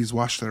and nobody's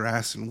washed their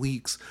ass in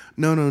weeks.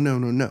 No.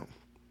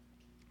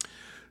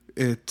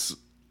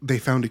 They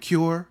found a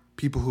cure.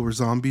 People who were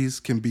zombies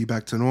can be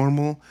back to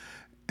normal.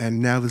 And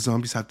now the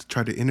zombies have to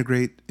try to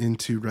integrate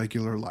into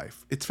regular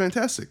life. It's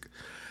fantastic.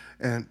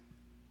 And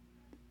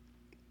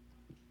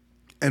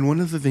one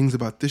of the things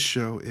about this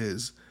show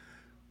is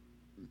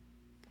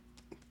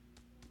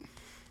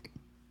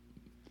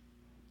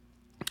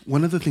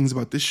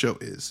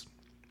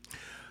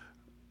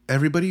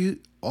everybody,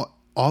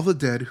 all of the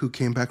dead who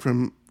came back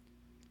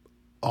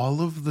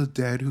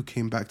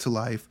to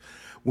life,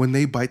 when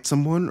they bite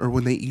someone or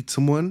when they eat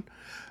someone,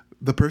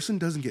 the person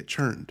doesn't get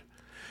churned.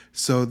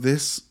 So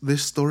this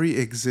story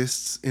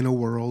exists in a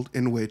world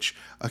in which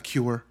a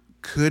cure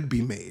could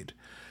be made.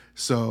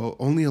 So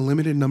only a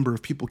limited number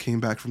of people came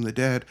back from the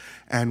dead,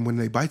 and when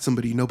they bite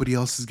somebody, nobody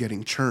else is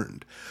getting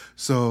churned.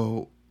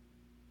 So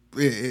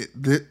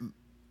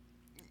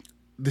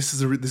this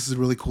is a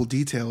really cool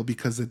detail,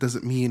 because it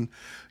doesn't mean,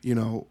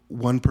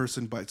 one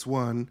person bites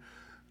one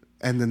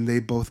and then they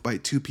both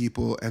bite two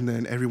people and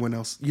then everyone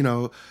else,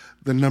 the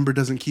number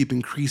doesn't keep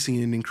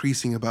increasing and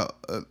increasing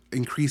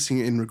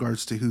in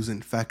regards to who's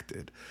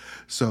infected.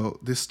 So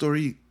this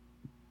story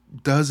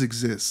does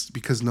exist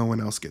because no one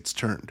else gets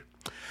turned.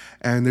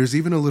 And there's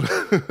even a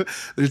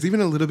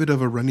little bit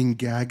of a running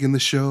gag in the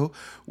show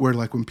where,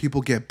 like, when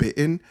people get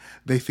bitten,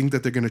 they think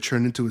that they're going to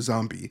turn into a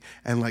zombie.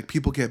 And, like,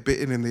 people get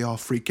bitten and they all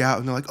freak out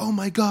and they're like, oh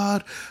my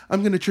God,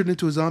 I'm going to turn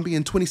into a zombie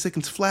in 20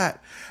 seconds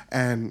flat.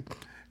 And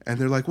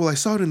they're like, well, I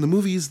saw it in the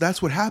movies.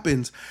 That's what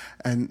happens.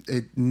 And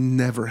it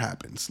never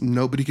happens.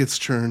 Nobody gets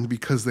turned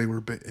because they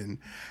were bitten.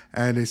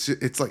 And it's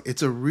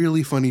a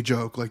really funny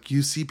joke. Like,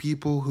 you see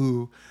people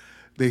who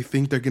they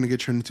think they're going to get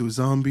turned into a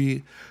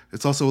zombie.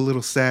 It's also a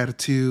little sad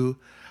too.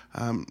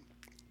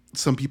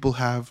 Some people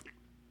have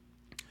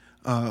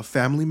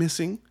family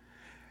missing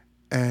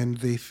and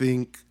they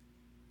think,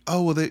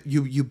 oh, well,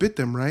 you bit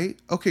them, right?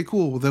 Okay,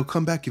 cool. Well, they'll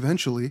come back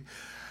eventually.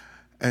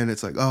 And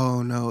it's like,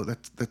 oh no,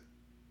 that's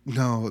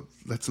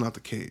not the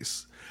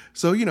case.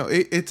 So,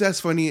 it's as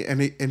funny,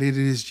 and it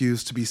is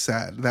used to be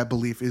sad. That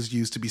belief is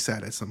used to be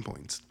sad at some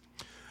points.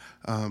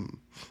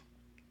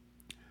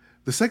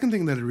 The second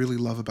thing that I really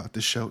love about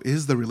this show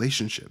is the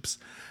relationships.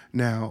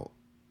 Now,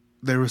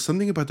 there was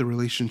something about the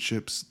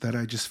relationships that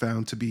I just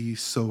found to be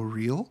so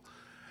real.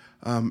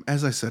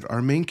 As I said,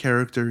 our main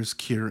character is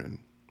Kieran.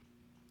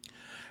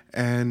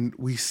 And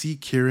we see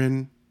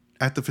Kieran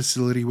at the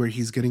facility where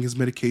he's getting his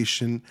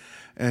medication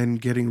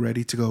and getting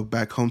ready to go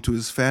back home to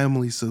his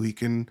family so he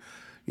can,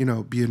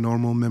 be a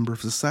normal member of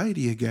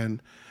society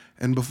again.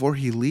 And before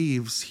he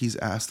leaves, he's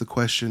asked the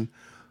question,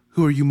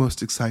 who are you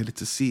most excited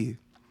to see?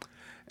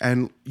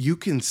 And you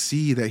can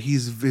see that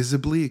he's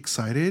visibly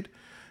excited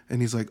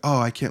And he's like, oh,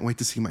 I can't wait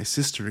to see my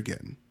sister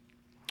again.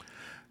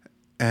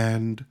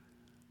 And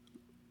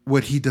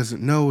what he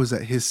doesn't know is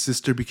that his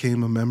sister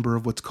became a member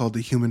of what's called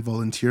the Human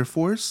Volunteer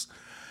Force.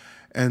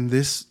 And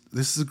this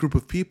is a group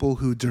of people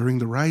who, during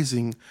the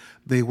Rising,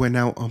 they went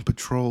out on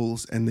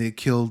patrols and they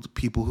killed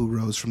people who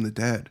rose from the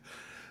dead.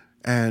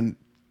 And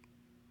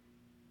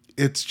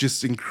it's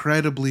just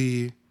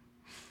incredibly,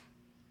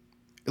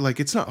 like,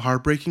 it's not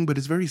heartbreaking, but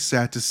it's very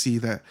sad to see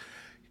that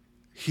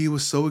he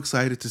was so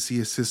excited to see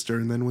his sister.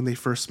 And then when they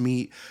first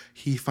meet,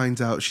 he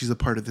finds out she's a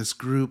part of this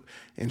group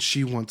and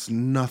she wants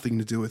nothing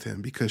to do with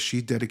him because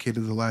she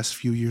dedicated the last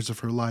few years of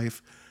her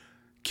life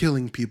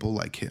killing people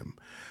like him.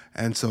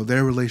 And so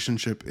their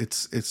relationship,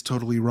 it's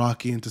totally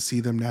rocky, and to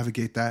see them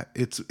navigate that,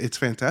 it's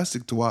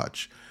fantastic to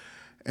watch.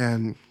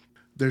 And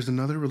there is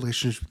another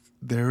relationship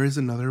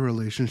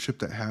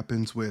that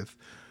happens with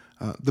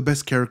the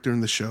best character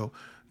in the show.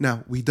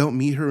 Now, we don't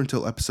meet her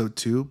until episode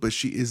 2, but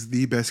she is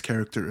the best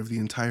character of the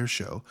entire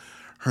show.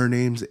 Her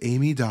name's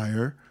Amy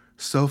Dyer.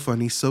 So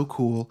funny, so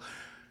cool.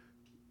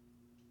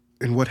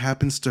 And what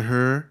happens to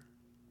her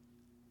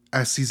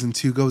as season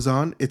 2 goes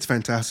on, it's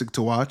fantastic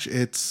to watch.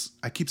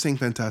 I keep saying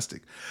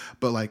fantastic,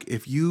 but like,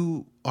 if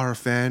you are a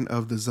fan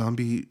of the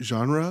zombie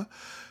genre,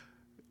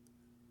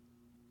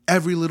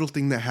 every little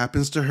thing that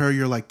happens to her,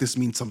 you're like, this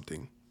means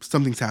something.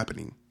 Something's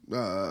happening.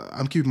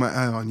 I'm keeping my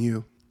eye on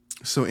you.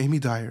 So Amy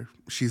Dyer,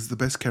 she's the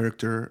best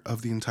character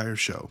of the entire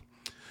show.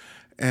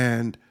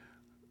 And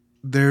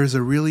there's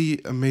a really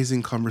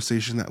amazing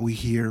conversation that we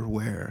hear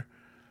where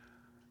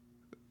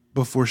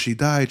before she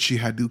died, she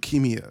had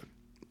leukemia.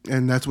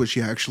 And that's what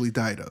she actually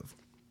died of.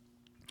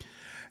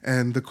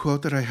 And the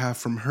quote that I have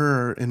from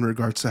her in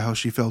regards to how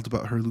she felt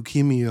about her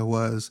leukemia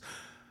was,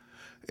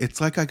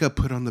 "It's like I got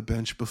put on the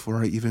bench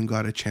before I even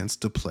got a chance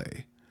to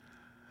play."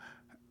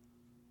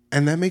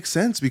 And that makes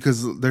sense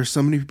because there are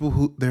so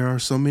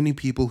many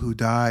people who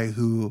die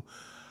who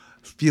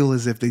feel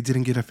as if they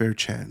didn't get a fair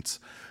chance.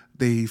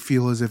 They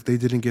feel as if they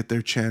didn't get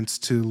their chance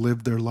to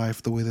live their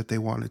life the way that they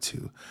wanted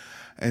to.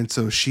 And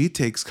so she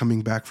takes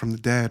coming back from the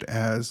dead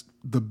as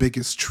the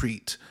biggest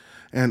treat,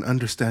 and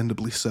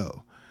understandably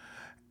so.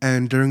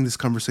 And during this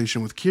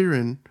conversation with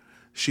Kieran,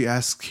 she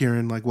asks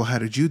Kieran, like, well, how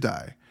did you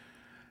die?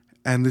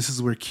 And this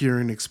is where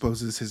Kieran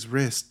exposes his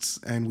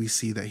wrists, and we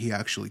see that he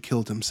actually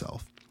killed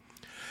himself.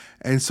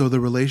 And so the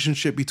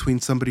relationship between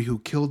somebody who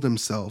killed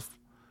himself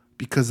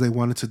because they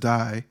wanted to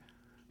die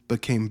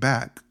but came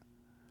back,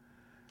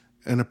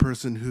 and a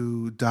person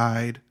who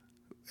died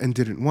and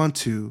didn't want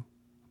to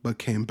but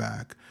came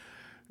back,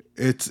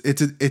 it's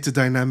a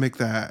dynamic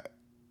that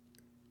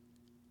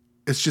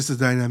it's just a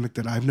dynamic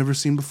that I've never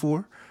seen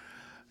before.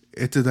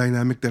 It's a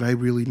dynamic that I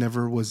really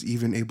never was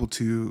even able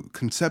to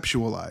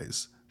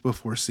conceptualize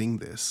before seeing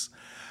this.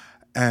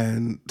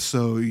 And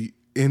so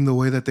in the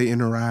way that they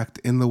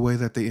interact,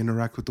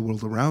 with the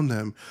world around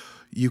them,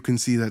 you can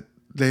see that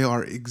they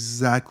are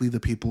exactly the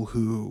people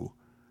who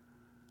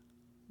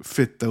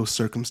fit those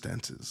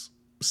circumstances.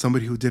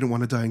 Somebody who didn't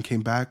want to die and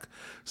came back,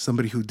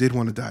 somebody who did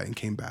want to die and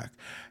came back.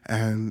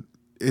 And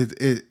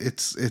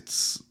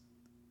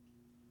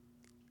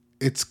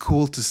it's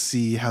cool to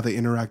see how they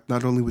interact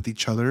not only with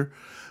each other,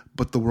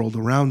 but the world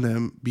around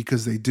them,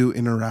 because they do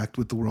interact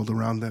with the world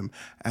around them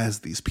as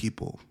these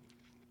people.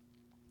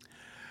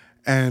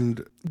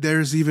 And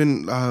there's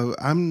even,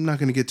 I'm not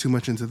going to get too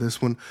much into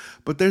this one,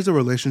 but there's a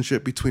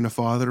relationship between a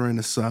father and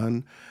a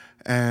son.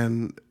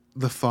 And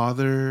the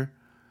father,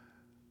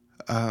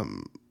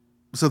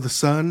 so the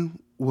son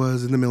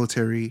was in the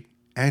military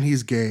and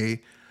he's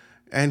gay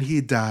and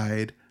he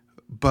died,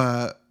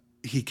 but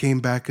he came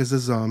back as a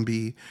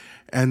zombie,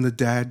 and the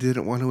dad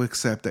didn't want to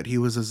accept that he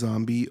was a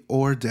zombie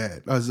or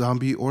gay.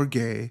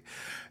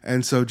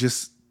 And so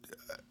just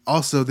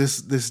also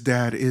this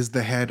dad is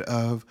the head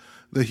of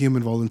the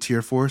Human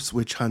Volunteer Force,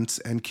 which hunts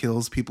and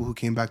kills people who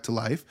came back to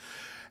life.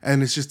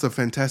 And it's just a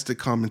fantastic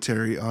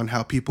commentary on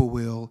how people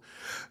will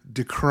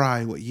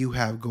decry what you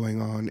have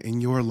going on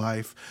in your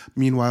life.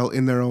 Meanwhile,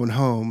 in their own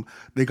home,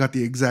 they got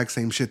the exact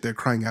same shit they're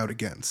crying out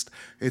against.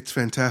 It's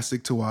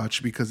fantastic to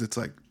watch because it's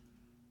like,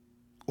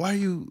 why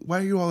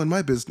are you all in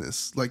my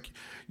business? Like,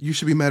 you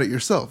should be mad at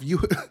yourself.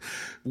 You,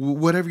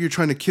 whatever you're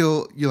trying to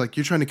kill, you're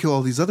trying to kill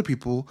all these other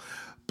people,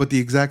 but the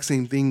exact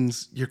same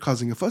things you're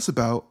causing a fuss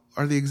about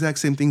are the exact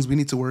same things we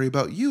need to worry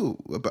about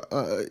you about.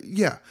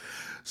 Yeah.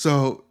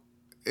 So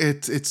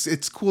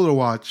it's cool to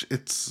watch.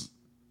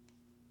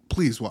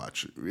 Please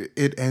watch.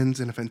 It ends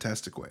in a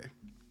fantastic way.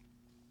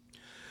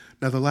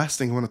 Now, the last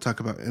thing I want to talk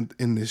about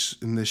in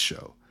this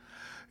show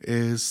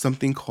is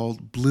something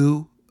called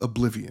Blue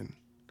Oblivion.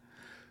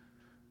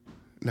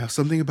 Now,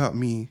 something about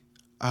me,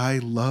 I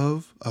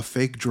love a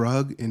fake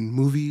drug in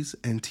movies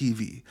and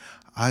TV.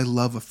 I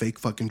love a fake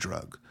fucking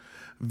drug.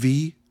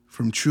 V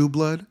from True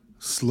Blood,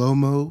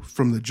 Slow-Mo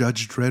from the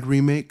Judge Dredd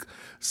remake,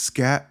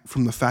 Scat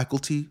from The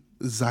Faculty,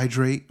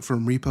 Zydrate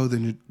from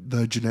Repo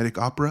the Genetic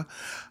Opera.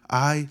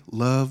 I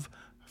love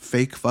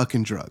fake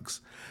fucking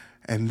drugs.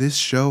 And this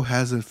show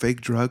has a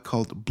fake drug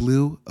called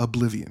Blue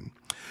Oblivion.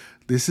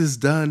 This is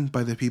done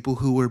by the people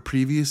who were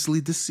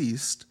previously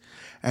deceased,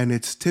 and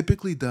it's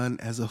typically done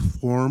as a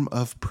form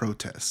of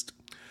protest.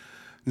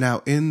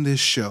 Now, in this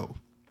show,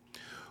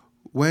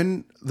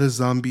 when the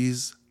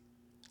zombies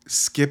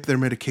skip their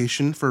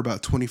medication for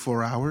about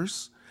 24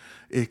 hours,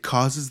 it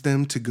causes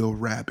them to go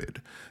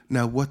rabid.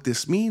 Now, what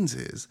this means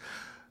is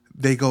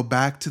they go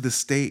back to the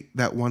state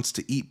that wants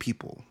to eat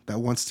people, that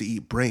wants to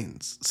eat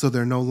brains. So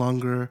they're no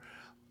longer,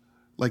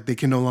 like, they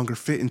can no longer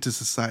fit into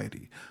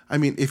society. I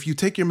mean, if you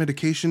take your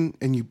medication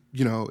and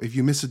if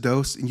you miss a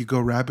dose and you go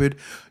rabid,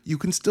 you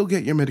can still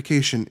get your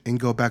medication and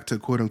go back to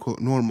quote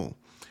unquote normal.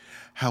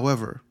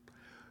 However,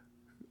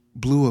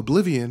 Blue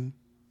Oblivion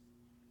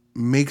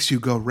makes you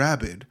go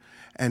rabid,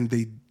 and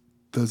the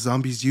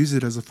zombies use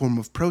it as a form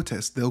of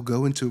protest. They'll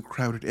go into a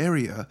crowded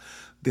area,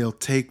 they'll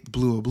take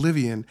Blue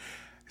Oblivion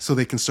so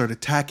they can start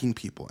attacking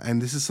people.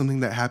 And this is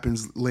something that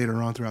happens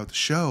later on throughout the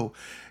show.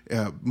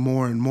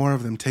 More and more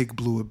of them take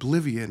Blue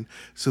Oblivion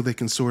so they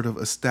can sort of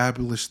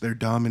establish their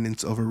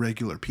dominance over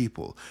regular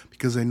people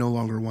because they no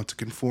longer want to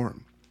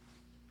conform.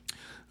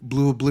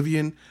 Blue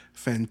Oblivion,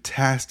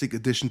 fantastic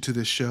addition to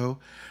this show.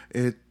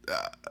 It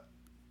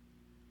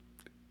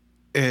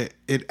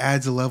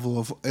adds a level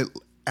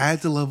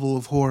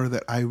of horror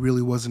that I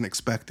really wasn't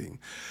expecting.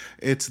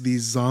 It's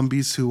these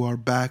zombies who are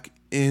back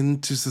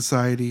into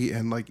society,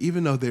 and like,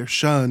 even though they're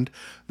shunned,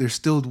 they're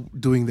still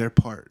doing their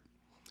part.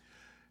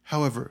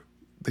 However,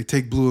 they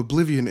take Blue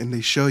Oblivion and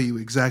they show you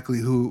exactly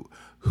who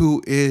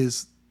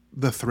is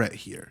the threat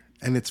here,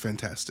 and it's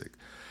fantastic.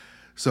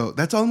 So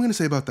that's all I'm going to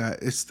say about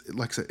that. It's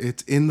like I said,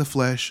 it's in the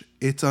flesh.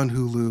 It's on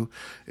Hulu.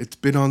 It's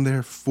been on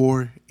there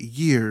for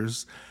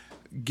years.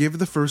 Give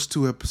the first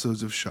two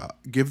episodes a shot.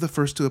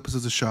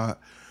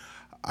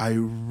 I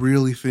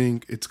really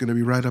think it's going to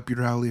be right up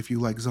your alley if you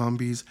like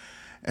zombies.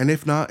 And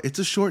if not, it's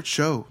a short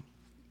show.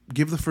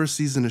 Give the first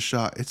season a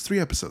shot. It's 3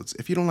 episodes.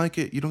 If you don't like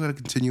it, you don't got to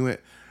continue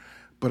it.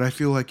 But I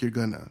feel like you're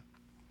gonna.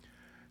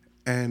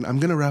 And I'm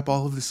going to wrap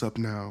all of this up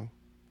now.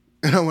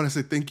 And I want to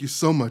say thank you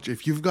so much.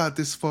 If you've got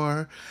this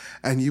far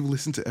and you've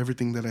listened to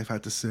everything that I've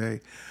had to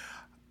say,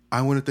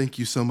 I want to thank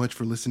you so much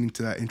for listening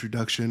to that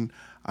introduction.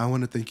 I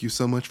want to thank you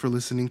so much for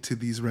listening to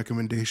these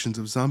recommendations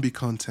of zombie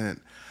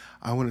content.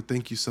 I want to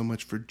thank you so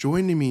much for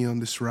joining me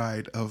on this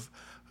ride of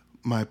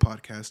my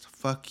podcast,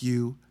 Fuck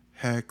You,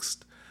 Hexed.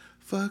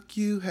 Fuck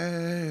you,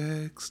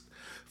 Hexed.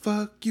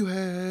 Fuck you,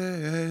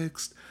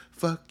 Hexed.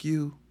 Fuck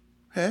you,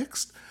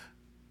 Hexed.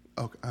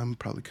 Okay, I'm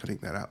probably cutting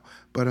that out.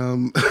 But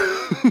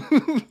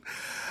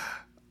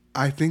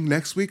I think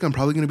next week I'm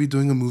probably going to be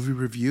doing a movie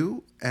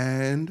review,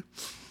 and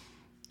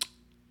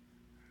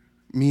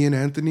me and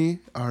Anthony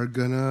are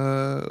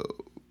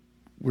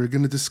we're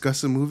gonna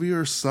discuss a movie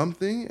or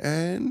something,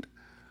 and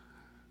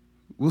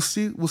we'll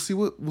see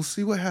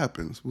what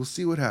happens.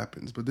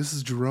 But this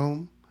is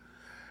Jerome,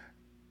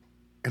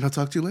 and I'll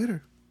talk to you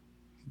later.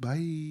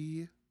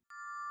 Bye.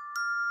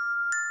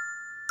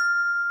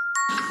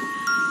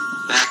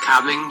 They're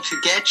coming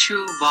to get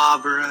you,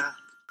 Barbara.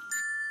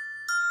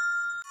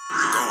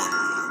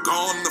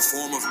 Gone the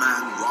form of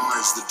man,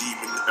 rise the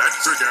demon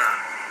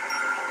Etrigan.